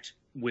interact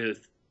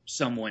with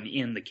someone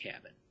in the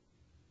cabin,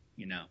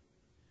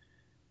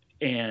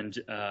 And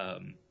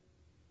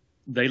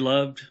they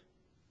loved,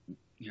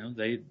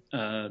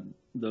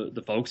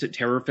 the folks at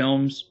Terror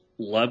Films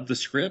loved the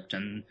script,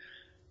 and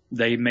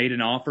they made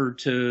an offer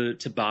to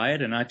buy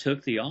it, and I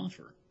took the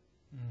offer.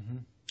 Mm-hmm.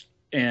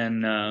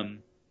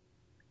 And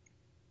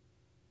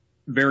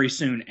very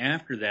soon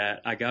after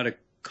that, I got a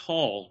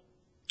call.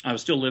 I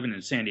was still living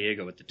in San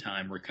Diego at the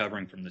time,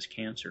 recovering from this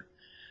cancer.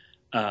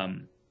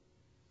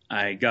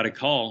 I got a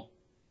call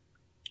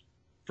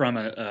from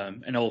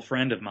an old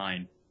friend of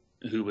mine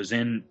who was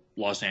in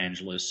Los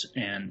Angeles,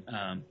 and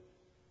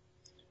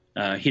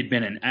he'd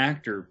been an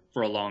actor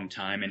for a long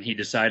time, and he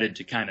decided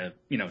to kind of,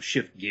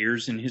 shift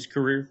gears in his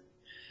career.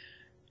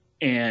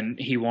 And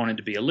he wanted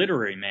to be a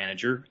literary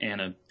manager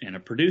and a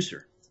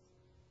producer.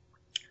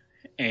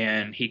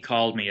 And he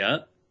called me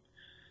up,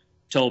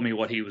 told me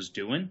what he was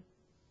doing,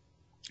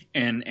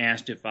 and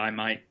asked if I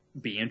might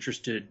be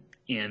interested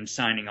in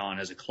signing on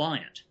as a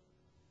client.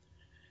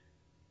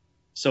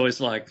 So it's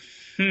like,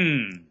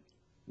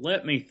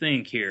 let me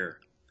think here.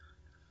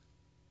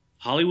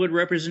 Hollywood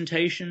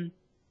representation?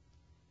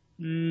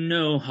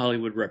 No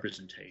Hollywood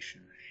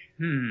representation.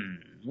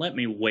 Let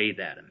me weigh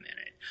that a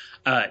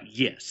minute.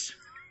 Yes.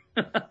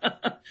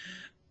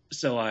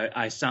 So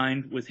I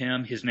signed with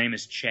him. His name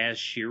is Chaz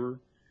Shearer.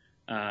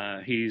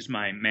 He's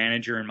my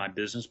manager and my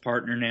business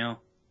partner now.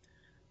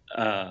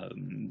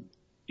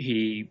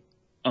 He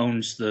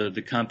owns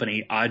the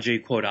company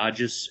Age Quod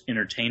Agis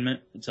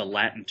Entertainment. It's a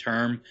Latin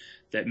term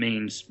that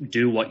means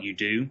do what you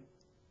do.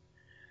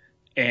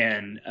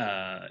 And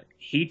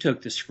he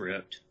took the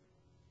script.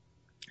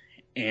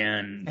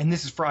 And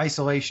this is for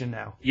Isolation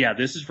now. Yeah,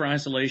 this is for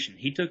Isolation.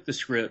 He took the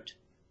script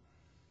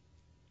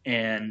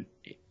and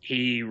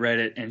he read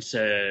it and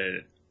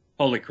said,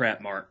 "Holy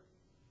crap, Mark.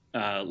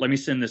 Let me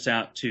send this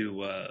out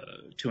to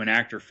an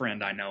actor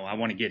friend I know. I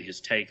want to get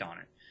his take on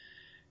it."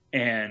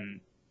 And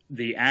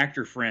the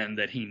actor friend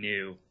that he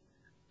knew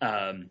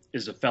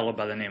is a fellow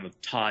by the name of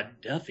Todd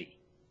Duffy.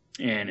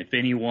 And if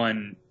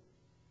anyone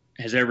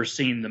has ever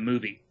seen the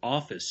movie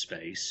Office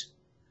Space,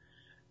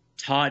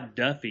 Todd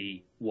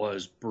Duffy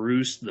was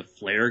Bruce the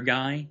Flare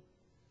guy.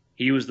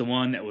 He was the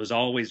one that was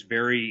always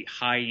very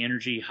high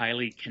energy,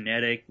 highly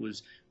kinetic,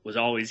 was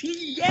always,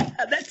 yeah,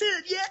 that's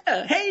it,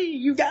 yeah, hey,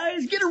 you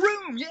guys, get a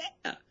room,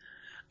 yeah.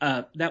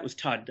 That was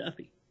Todd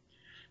Duffy.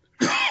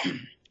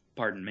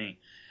 Pardon me.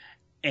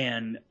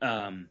 And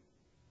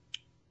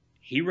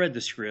he read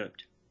the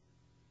script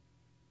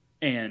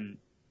and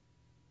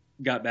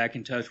got back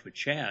in touch with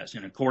Chaz.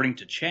 And according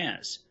to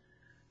Chaz,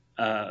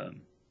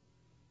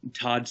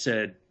 Todd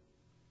said,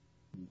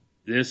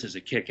 "This is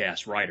a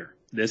kick-ass writer.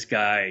 This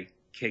guy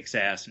kicks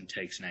ass and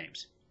takes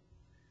names."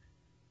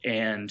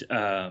 And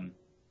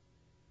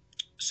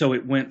so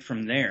it went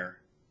from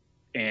there.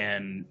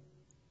 And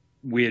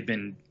we had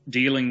been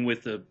dealing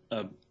with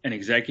an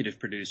executive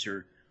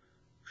producer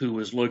who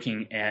was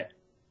looking at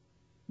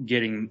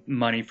getting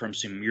money from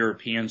some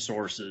European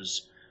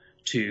sources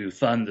to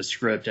fund the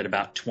script at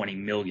about $20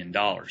 million.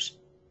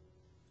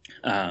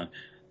 The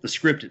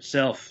script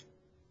itself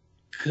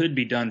could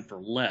be done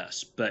for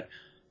less, but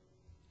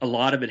a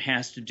lot of it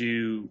has to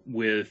do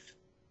with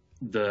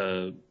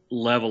the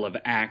level of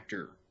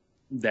actor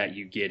that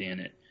you get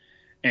in it.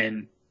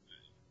 And,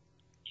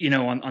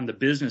 on the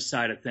business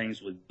side of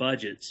things with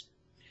budgets,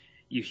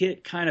 you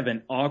hit kind of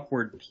an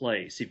awkward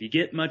place. If you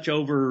get much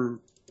over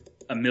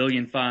 $1.5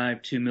 million,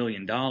 $2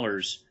 million,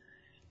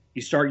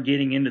 you start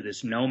getting into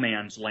this no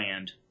man's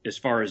land as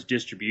far as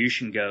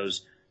distribution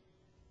goes.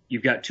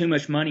 You've got too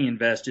much money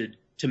invested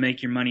to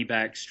make your money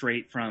back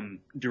straight from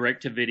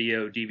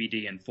direct-to-video,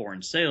 DVD, and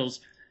foreign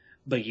sales,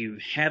 but you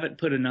haven't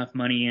put enough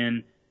money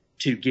in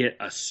to get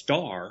a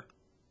star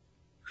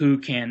who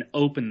can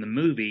open the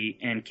movie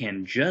and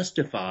can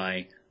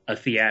justify a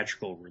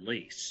theatrical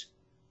release.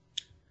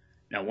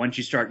 Now, once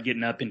you start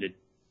getting up into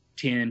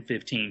 $10,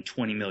 $15,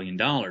 $20 million,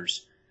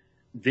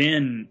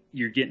 then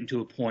you're getting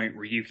to a point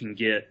where you can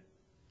get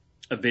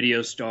a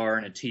video star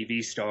and a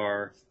TV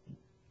star.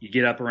 You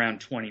get up around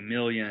 20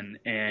 million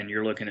and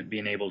you're looking at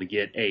being able to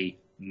get a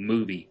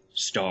movie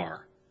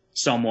star.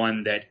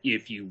 Someone that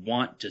if you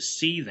want to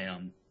see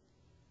them,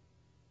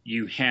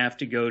 you have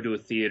to go to a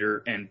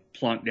theater and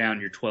plunk down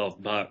your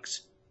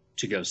 $12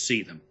 to go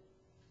see them.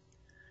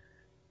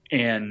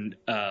 And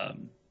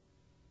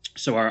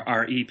so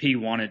our EP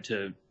wanted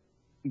to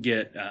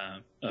get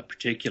a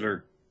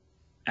particular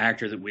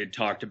actor that we had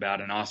talked about,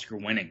 an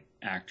Oscar-winning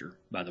actor,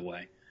 by the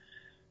way.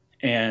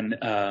 And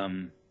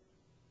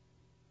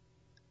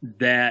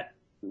that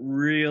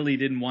really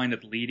didn't wind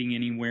up leading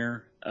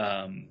anywhere.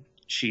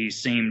 She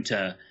seemed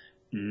to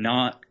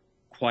not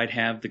quite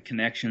have the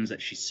connections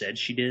that she said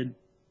she did.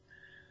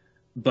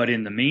 But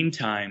in the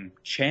meantime,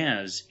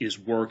 Chaz is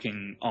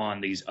working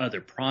on these other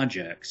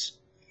projects.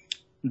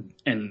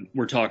 And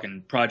we're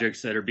talking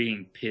projects that are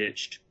being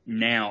pitched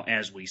now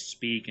as we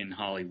speak in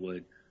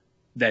Hollywood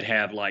that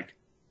have like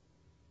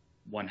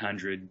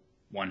 100,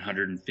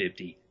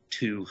 150,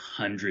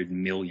 $200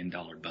 million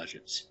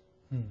budgets.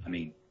 I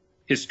mean,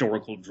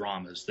 historical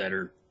dramas that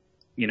are,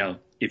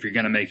 if you're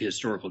going to make a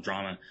historical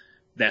drama,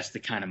 that's the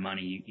kind of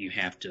money you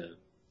have to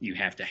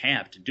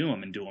do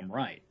them and do them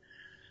right.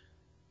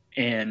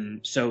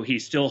 And so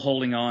he's still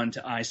holding on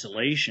to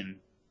Isolation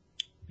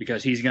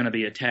because he's going to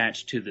be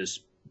attached to this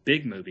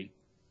big movie.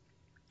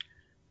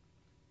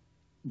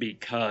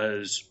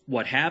 because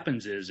what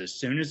happens is, as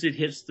soon as it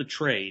hits the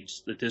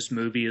trades that this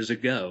movie is a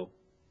go,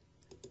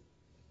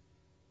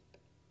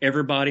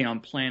 everybody on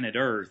planet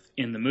Earth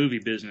in the movie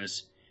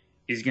business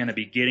is going to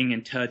be getting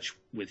in touch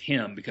with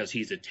him because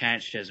he's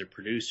attached as a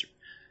producer.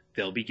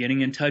 They'll be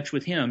getting in touch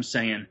with him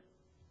saying,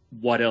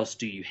 what else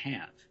do you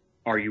have?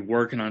 Are you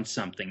working on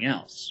something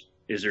else?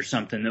 Is there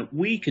something that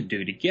we could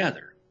do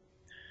together?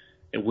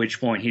 At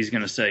which point he's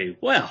going to say,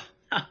 well,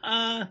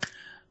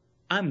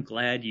 I'm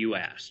glad you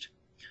asked.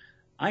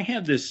 I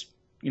have this,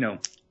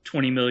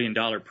 $20 million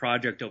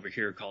project over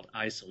here called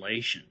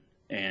Isolation.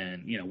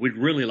 And, we'd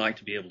really like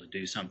to be able to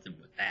do something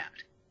with that.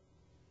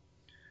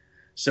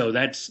 So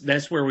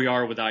that's where we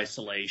are with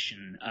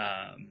Isolation.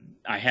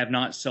 I have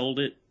not sold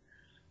it,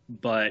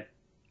 but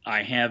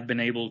I have been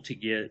able to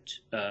get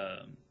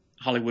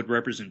Hollywood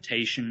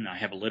representation. I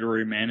have a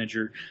literary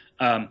manager.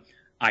 I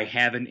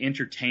have an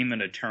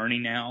entertainment attorney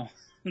now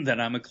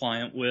that I'm a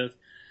client with.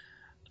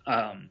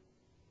 And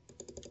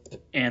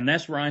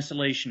that's where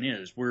Isolation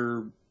is.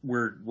 We're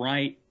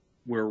right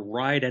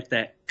at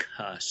that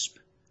cusp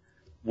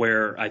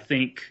where I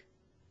think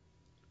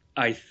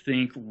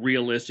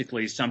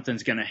realistically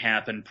something's going to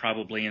happen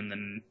probably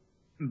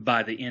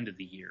by the end of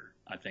the year.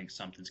 I think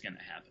something's going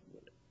to happen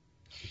with it.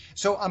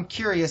 So I'm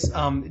curious,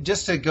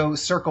 just to go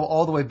circle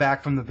all the way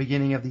back from the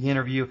beginning of the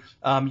interview,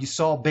 you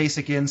saw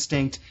Basic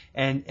Instinct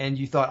and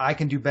you thought, I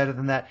can do better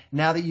than that.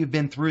 Now that you've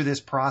been through this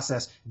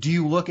process, do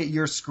you look at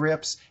your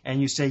scripts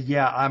and you say,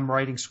 yeah, I'm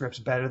writing scripts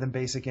better than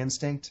Basic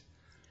Instinct?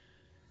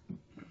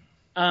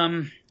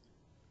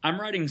 I'm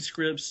writing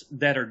scripts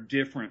that are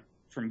different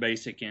from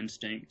Basic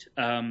Instinct.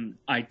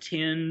 I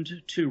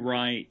tend to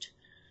write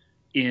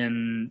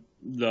in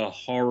the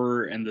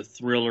horror and the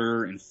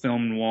thriller and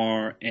film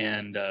noir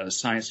and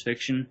science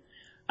fiction.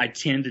 I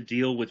tend to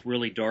deal with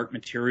really dark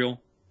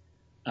material.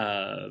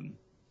 I've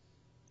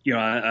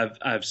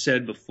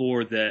said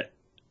before that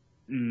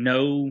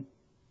no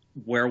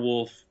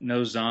werewolf,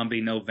 no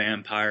zombie, no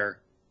vampire,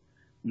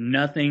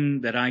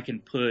 nothing that I can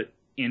put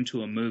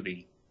into a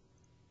movie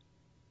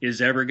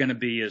is ever going to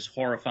be as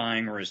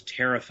horrifying or as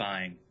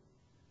terrifying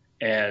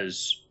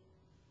as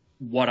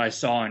what I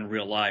saw in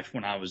real life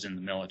when I was in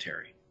the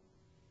military.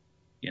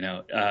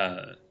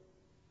 I'm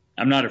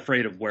not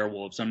afraid of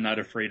werewolves. I'm not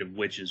afraid of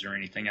witches or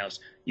anything else.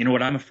 You know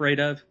what I'm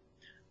afraid of?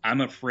 I'm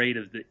afraid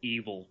of the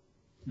evil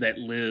that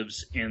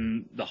lives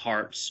in the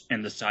hearts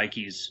and the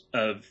psyches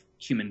of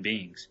human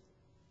beings.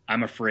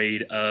 I'm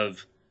afraid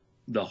of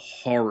the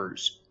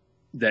horrors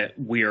that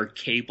we are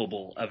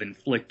capable of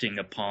inflicting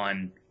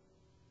upon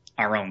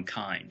our own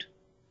kind.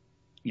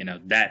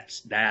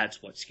 That's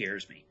what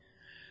scares me.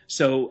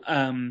 So,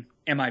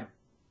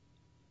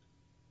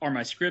 are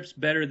my scripts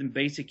better than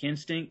Basic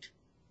Instinct?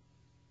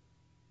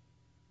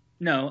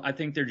 No, I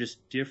think they're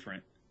just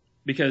different.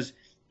 Because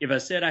if I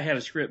said I had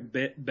a script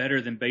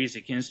better than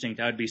Basic Instinct,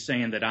 I'd be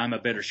saying that I'm a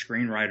better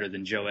screenwriter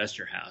than Joe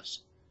Esterhaus.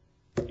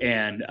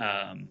 And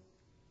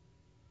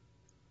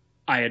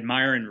I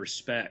admire and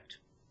respect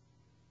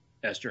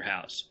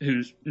Esterhaus,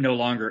 who's no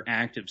longer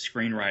active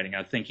screenwriting.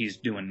 I think he's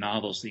doing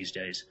novels these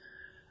days.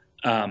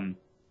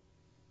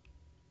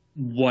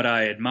 What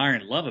I admire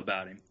and love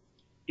about him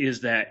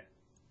is that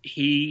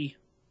he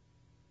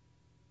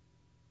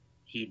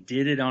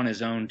did it on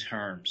his own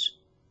terms.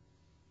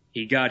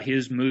 He got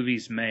his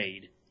movies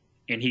made,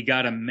 and he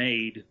got them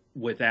made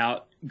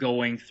without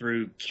going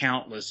through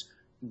countless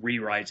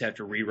rewrites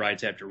after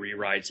rewrites after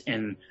rewrites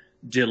and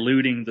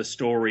diluting the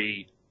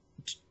story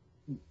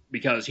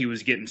because he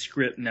was getting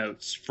script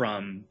notes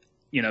from,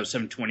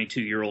 some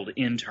 22-year-old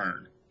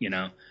intern,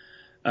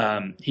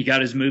 He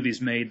got his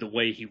movies made the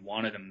way he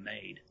wanted them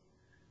made.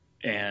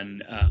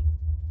 And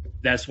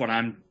that's what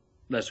I'm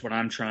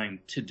trying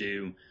to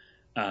do,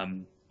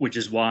 which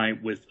is why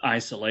with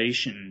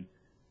Isolation,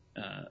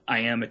 I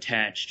am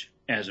attached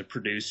as a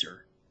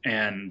producer.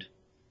 And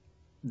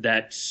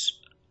that's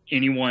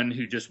anyone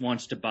who just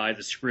wants to buy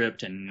the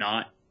script and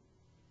not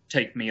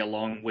take me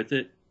along with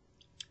it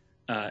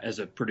as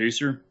a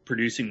producer,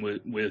 producing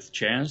with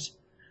Chaz,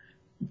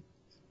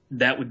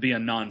 that would be a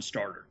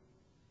non-starter.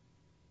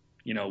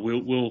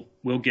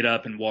 We'll get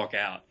up and walk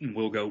out, and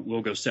we'll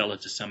go sell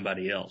it to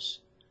somebody else.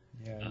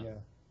 Yeah.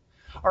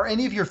 Are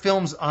any of your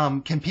films?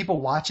 Can people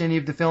watch any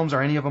of the films?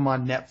 Are any of them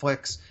on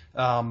Netflix,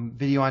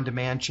 video on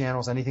demand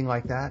channels, anything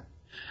like that?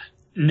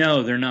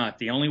 No, they're not.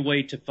 The only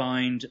way to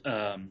find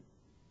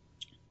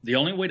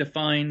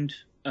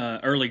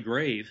Early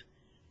Grave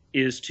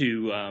is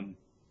to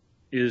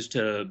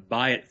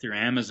buy it through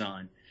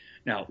Amazon.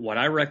 Now, what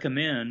I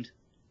recommend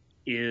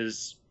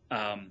is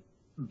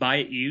buy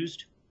it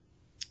used.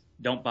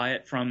 Don't buy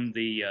it from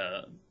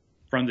the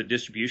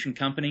distribution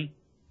company.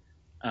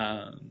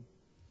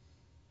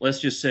 Let's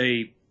just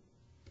say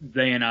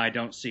they and I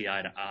don't see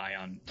eye to eye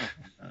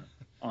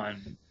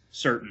on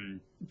certain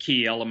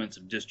key elements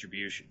of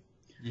distribution.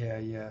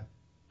 Yeah.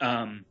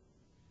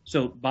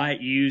 So buy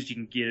it used. You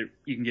can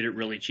get it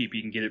really cheap.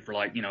 You can get it for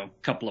a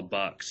couple of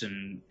bucks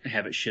and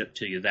have it shipped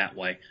to you that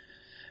way.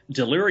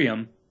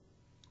 Delirium,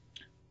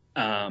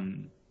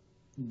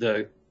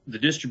 the the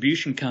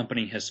distribution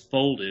company has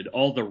folded.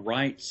 All the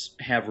rights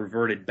have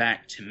reverted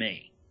back to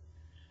me.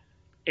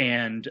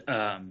 And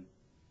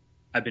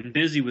I've been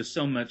busy with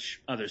so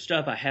much other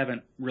stuff, I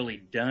haven't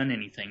really done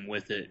anything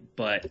with it.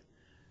 But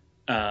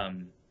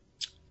I'm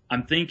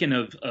thinking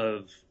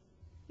of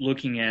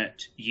looking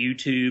at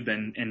YouTube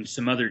and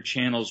some other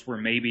channels where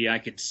maybe I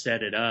could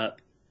set it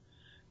up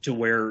to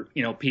where,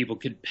 people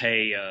could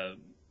pay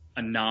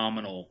a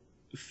nominal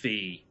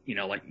fee,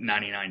 like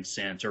 99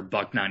 cents or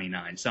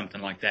 $1.99,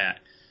 something like that,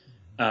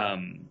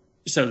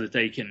 so that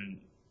they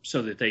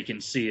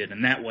can see it,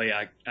 and that way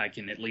I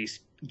can at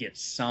least get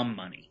some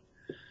money.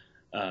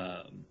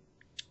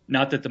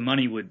 Not that the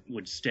money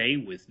would stay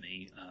with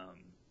me,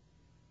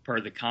 per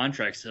the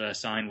contracts that I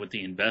signed with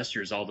the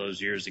investors all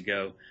those years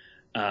ago.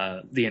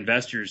 The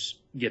investors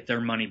get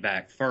their money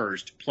back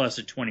first, plus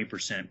a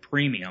 20%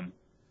 premium.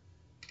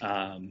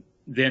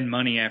 Then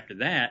money after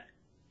that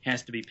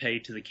has to be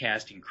paid to the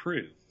cast and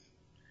crew.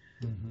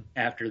 Mm-hmm.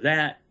 After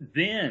that,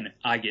 then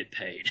I get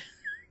paid.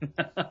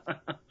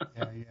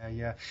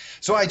 Yeah.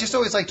 So I just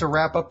always like to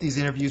wrap up these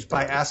interviews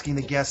by asking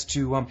the guests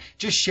to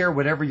just share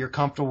whatever you're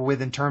comfortable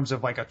with in terms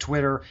of like a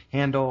Twitter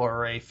handle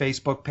or a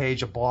Facebook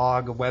page, a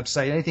blog, a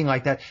website, anything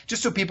like that,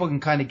 just so people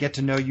can kind of get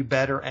to know you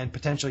better and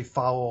potentially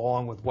follow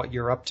along with what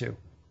you're up to.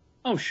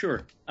 Oh,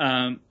 sure.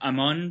 I'm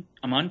on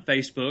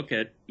Facebook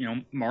at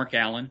Mark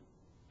Allen.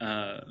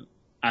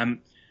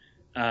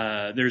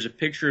 There's a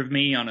picture of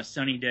me on a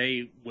sunny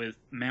day with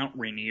Mount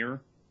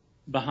Rainier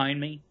behind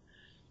me.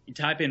 You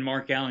type in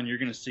Mark Allen, you're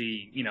going to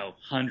see,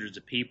 hundreds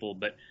of people,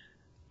 but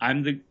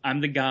I'm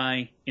the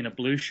guy in a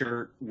blue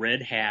shirt,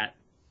 red hat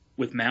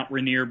with Mount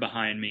Rainier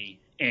behind me.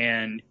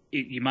 And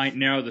you might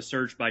narrow the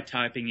search by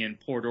typing in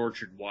Port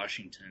Orchard,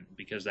 Washington,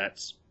 because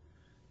that's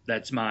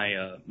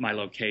my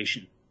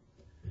location.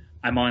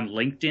 I'm on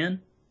LinkedIn.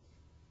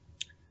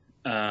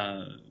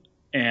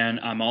 And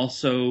I'm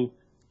also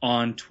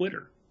on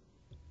Twitter,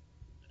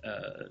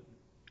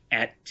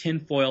 at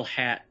Tinfoil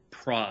Hat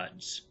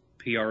Prods,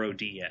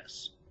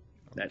 Prods.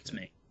 That's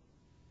me.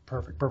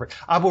 Perfect.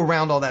 I will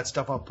round all that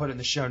stuff. I'll put it in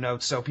the show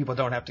notes so people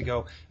don't have to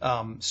go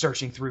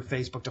searching through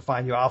Facebook to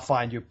find you. I'll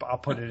find you. I'll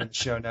put it in the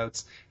show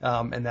notes,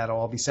 and that'll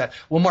all be set.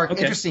 Well, Mark, okay.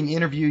 Interesting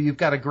interview. You've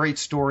got a great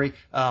story.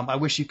 I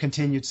wish you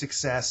continued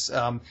success.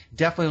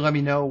 Definitely let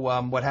me know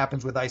what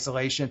happens with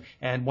Isolation,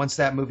 and once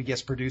that movie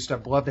gets produced,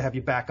 I'd love to have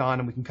you back on,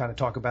 and we can kind of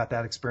talk about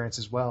that experience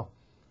as well.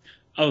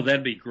 Oh,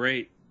 that'd be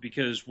great,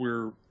 because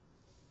we've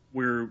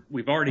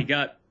already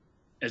got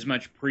as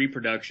much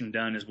pre-production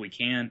done as we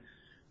can.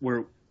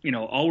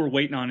 All we're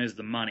waiting on is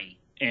the money,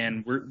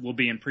 and we'll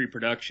be in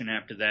pre-production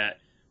after that.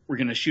 We're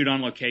going to shoot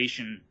on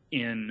location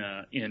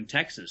in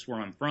Texas, where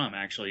I'm from,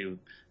 actually,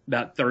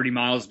 about 30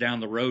 miles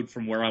down the road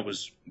from where I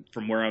was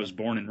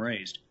born and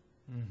raised.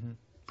 Mm-hmm.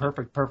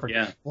 Perfect.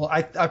 Yeah. Well,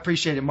 I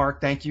appreciate it,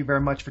 Mark. Thank you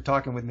very much for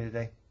talking with me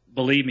today.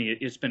 Believe me,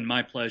 it's been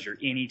my pleasure.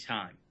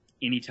 Anytime.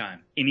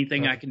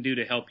 Anything I can do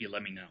to help you,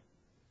 let me know.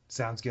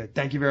 Sounds good.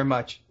 Thank you very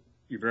much.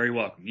 You're very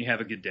welcome. You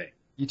have a good day.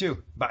 You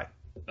too. Bye.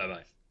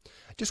 Bye-bye.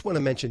 I just want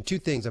to mention two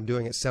things I'm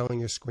doing at Selling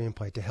Your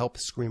Screenplay to help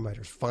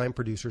screenwriters find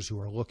producers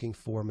who are looking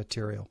for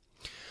material.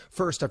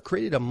 First, I've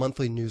created a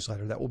monthly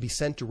newsletter that will be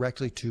sent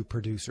directly to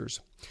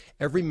producers.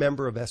 Every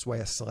member of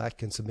SYS Select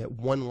can submit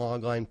one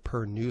logline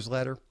per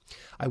newsletter.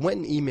 I went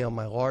and emailed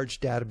my large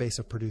database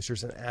of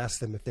producers and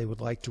asked them if they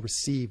would like to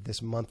receive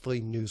this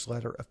monthly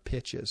newsletter of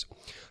pitches.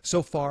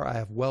 So far, I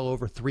have well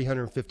over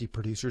 350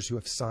 producers who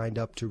have signed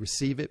up to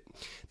receive it.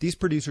 These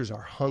producers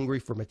are hungry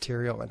for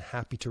material and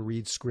happy to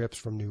read scripts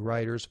from new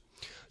writers.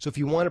 So if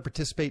you want to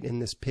participate in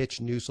this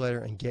pitch newsletter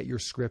and get your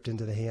script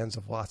into the hands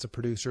of lots of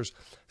producers,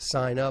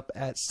 sign up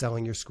at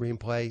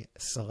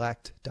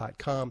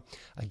sellingyourscreenplayselect.com.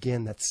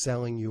 Again, that's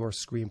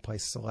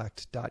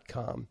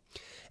sellingyourscreenplayselect.com.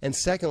 And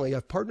secondly,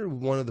 I've partnered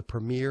with one of the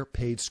premier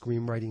paid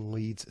screenwriting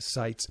leads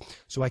sites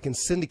so I can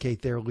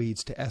syndicate their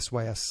leads to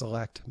SYS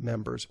Select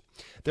members.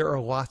 There are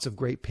lots of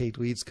great paid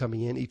leads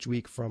coming in each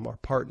week from our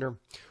partner.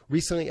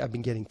 Recently, I've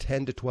been getting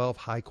 10 to 12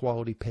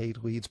 high-quality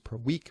paid leads per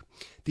week.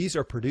 These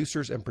are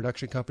producers and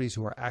production companies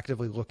who are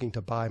actively looking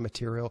to buy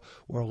material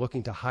or are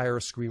looking to hire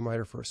a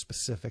screenwriter for a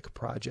specific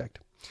project.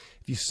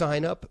 If you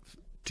sign up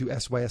to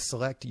SYS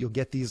Select, you'll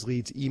get these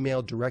leads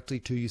emailed directly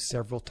to you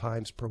several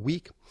times per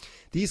week.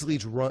 These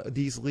leads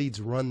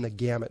run the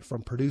gamut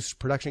from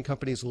production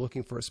companies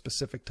looking for a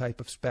specific type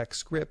of spec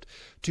script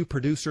to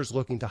producers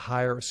looking to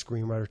hire a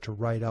screenwriter to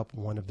write up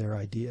one of their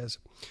ideas.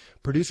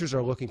 Producers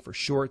are looking for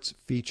shorts,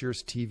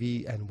 features,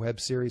 TV, and web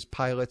series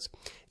pilots.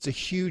 It's a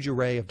huge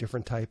array of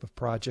different type of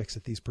projects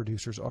that these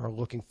producers are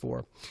looking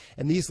for.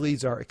 And these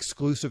leads are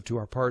exclusive to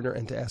our partner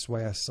and to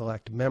SYS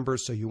Select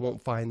members, so you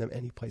won't find them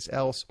anyplace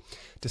else.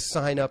 To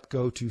sign up,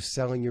 go to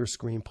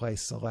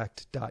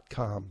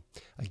sellingyourscreenplayselect.com.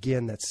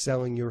 Again, that's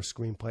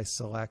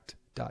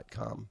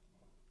sellingyourscreenplayselect.com.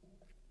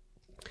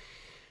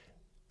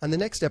 On the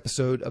next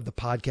episode of the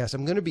podcast,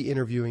 I'm going to be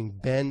interviewing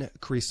Ben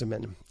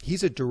Creaseman.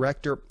 He's a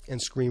director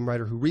and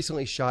screenwriter who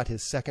recently shot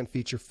his second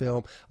feature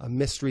film, a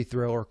mystery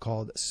thriller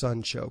called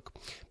Sunchoke.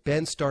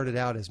 Ben started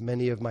out, as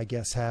many of my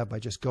guests have, by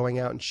just going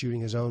out and shooting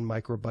his own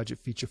micro-budget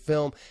feature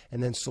film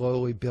and then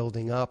slowly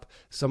building up.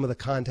 Some of the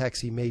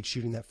contacts he made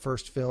shooting that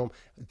first film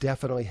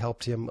definitely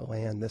helped him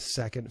land this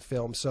second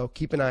film. So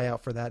keep an eye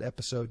out for that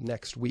episode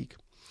next week.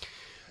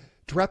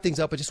 To wrap things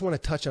up, I just want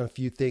to touch on a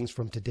few things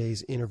from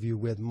today's interview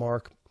with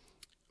Mark.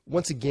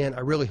 Once again,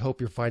 I really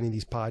hope you're finding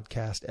these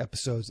podcast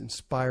episodes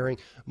inspiring.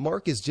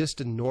 Mark is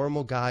just a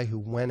normal guy who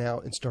went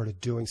out and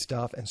started doing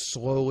stuff, and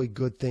slowly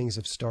good things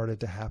have started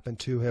to happen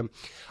to him.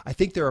 I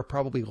think there are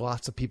probably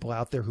lots of people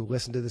out there who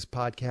listen to this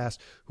podcast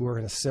who are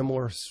in a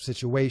similar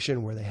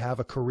situation where they have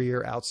a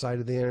career outside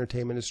of the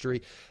entertainment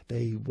industry.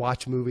 They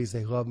watch movies,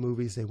 they love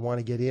movies, they want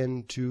to get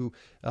into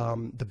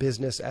the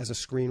business as a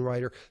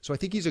screenwriter. So I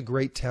think he's a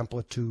great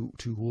template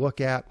to look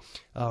at.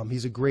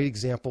 He's a great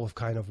example of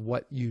kind of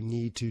what you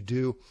need to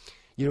do.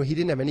 You know, he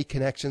didn't have any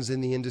connections in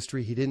the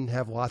industry. He didn't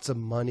have lots of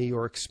money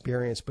or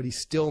experience, but he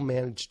still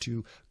managed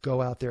to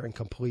go out there and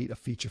complete a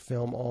feature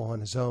film all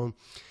on his own.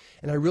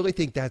 And I really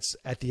think that's,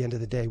 at the end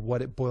of the day,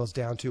 what it boils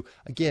down to.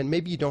 Again,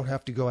 maybe you don't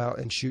have to go out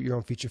and shoot your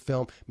own feature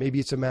film. Maybe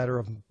it's a matter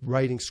of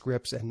writing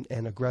scripts and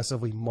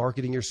aggressively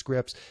marketing your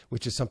scripts,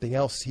 which is something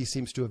else he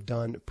seems to have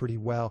done pretty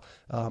well.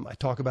 I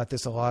talk about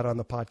this a lot on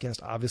the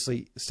podcast.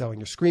 Obviously,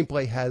 Selling Your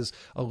Screenplay has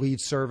a lead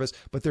service,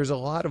 but there's a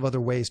lot of other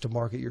ways to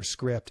market your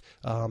script.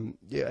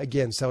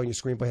 Again, Selling Your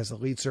Screenplay has a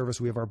lead service.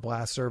 We have our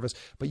blast service,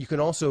 but you can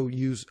also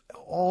use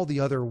all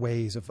the other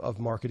ways of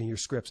marketing your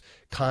scripts.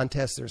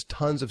 Contests, there's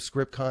tons of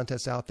script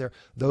contests out there.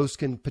 Those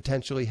can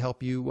potentially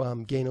help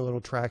you gain a little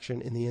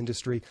traction in the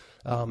industry.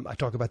 I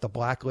talk about the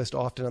blacklist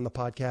often on the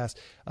podcast.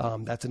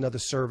 That's another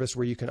service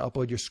where you can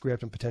upload your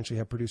script and potentially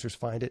have producers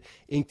find it.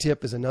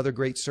 Inktip is another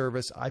great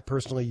service. I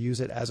personally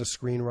use it as a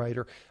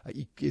screenwriter.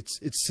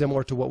 It's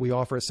similar to what we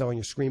offer at Selling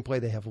Your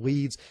Screenplay. They have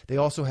leads. They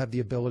also have the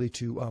ability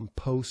to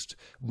post,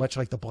 much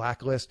like the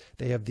blacklist.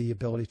 They have the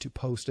ability to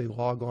post a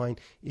log line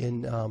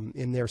in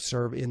their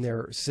system,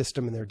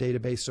 in their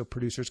database, so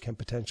producers can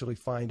potentially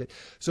find it.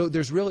 So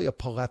there's really a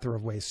plethora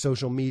of ways.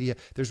 Social media,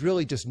 there's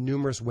really just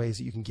numerous ways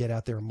that you can get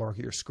out there and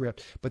market your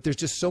script, but there's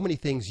just so many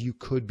things you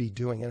could be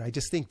doing, and I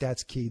just think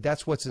that's key.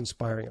 That's what's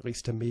inspiring, at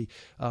least to me,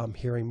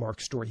 hearing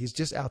Mark's story. He's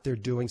just out there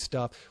doing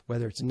stuff,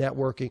 whether it's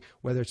networking,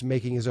 whether it's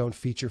making his own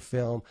feature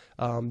film.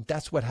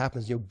 That's what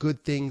happens. You know,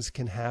 good things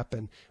can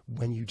happen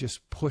when you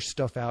just push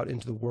stuff out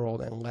into the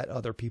world and let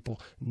other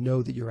people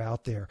know that you're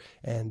out there.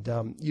 And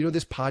you know,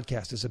 this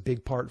podcast is a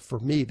big part for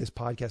me. This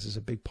podcast is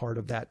a big part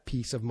of that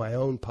piece of my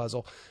own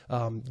puzzle,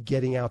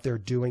 getting out there,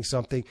 doing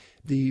something.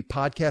 The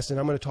podcast, and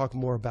I'm going to talk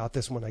more about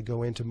this when I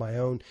go into my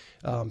own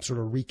sort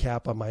of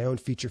recap on my own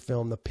feature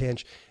film, The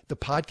Pinch. The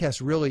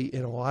podcast really,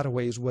 in a lot of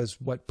ways, was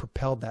what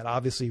propelled that.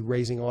 Obviously,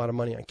 raising a lot of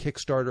money on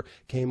Kickstarter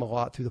came a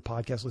lot through the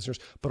podcast listeners,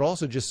 but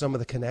also just some of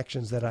the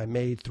connections that I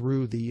made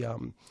through the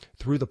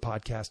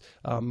podcast.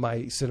 My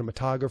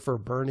cinematographer,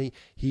 Bernie,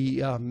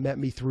 he met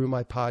me through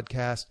my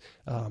podcast.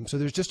 So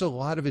there's just a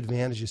lot of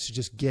advantages to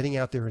just getting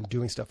out there and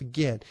doing stuff.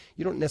 Again,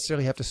 you don't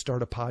necessarily have to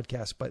start a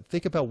podcast, but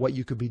think about what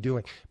you could be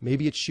doing.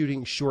 Maybe it's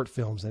shooting short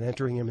films and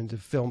entering them into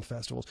film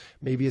festivals.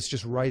 Maybe it's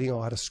just writing a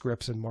lot of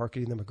scripts and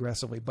marketing them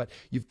aggressively. But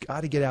you've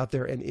got to get out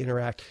there and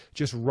interact.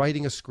 Just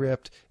writing a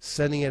script,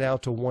 sending it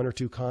out to one or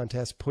two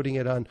contests, putting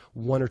it on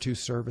one or two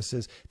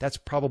services, that's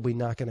probably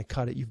not going to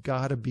cut it. You've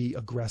got to be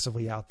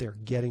aggressively out there,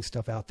 getting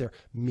stuff out there,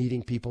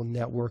 meeting people,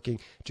 networking,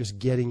 just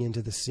getting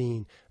into the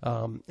scene.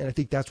 And I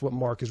think that's what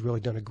Mark has really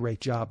done a great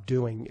job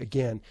doing.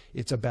 Again,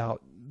 it's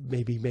about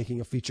maybe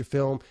making a feature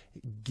film.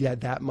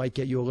 That might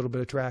get you a little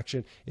bit of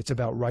traction. It's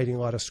about writing a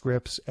lot of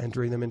scripts,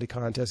 entering them into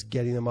contests,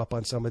 getting them up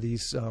on some of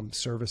these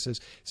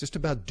services. It's just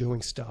about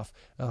doing stuff.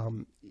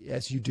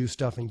 As you do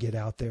stuff and get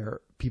out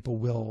there, people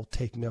will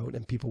take note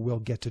and people will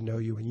get to know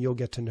you and you'll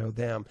get to know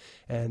them.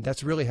 And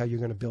that's really how you're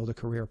going to build a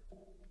career.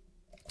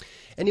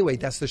 Anyway,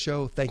 that's the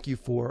show. Thank you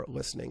for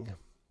listening.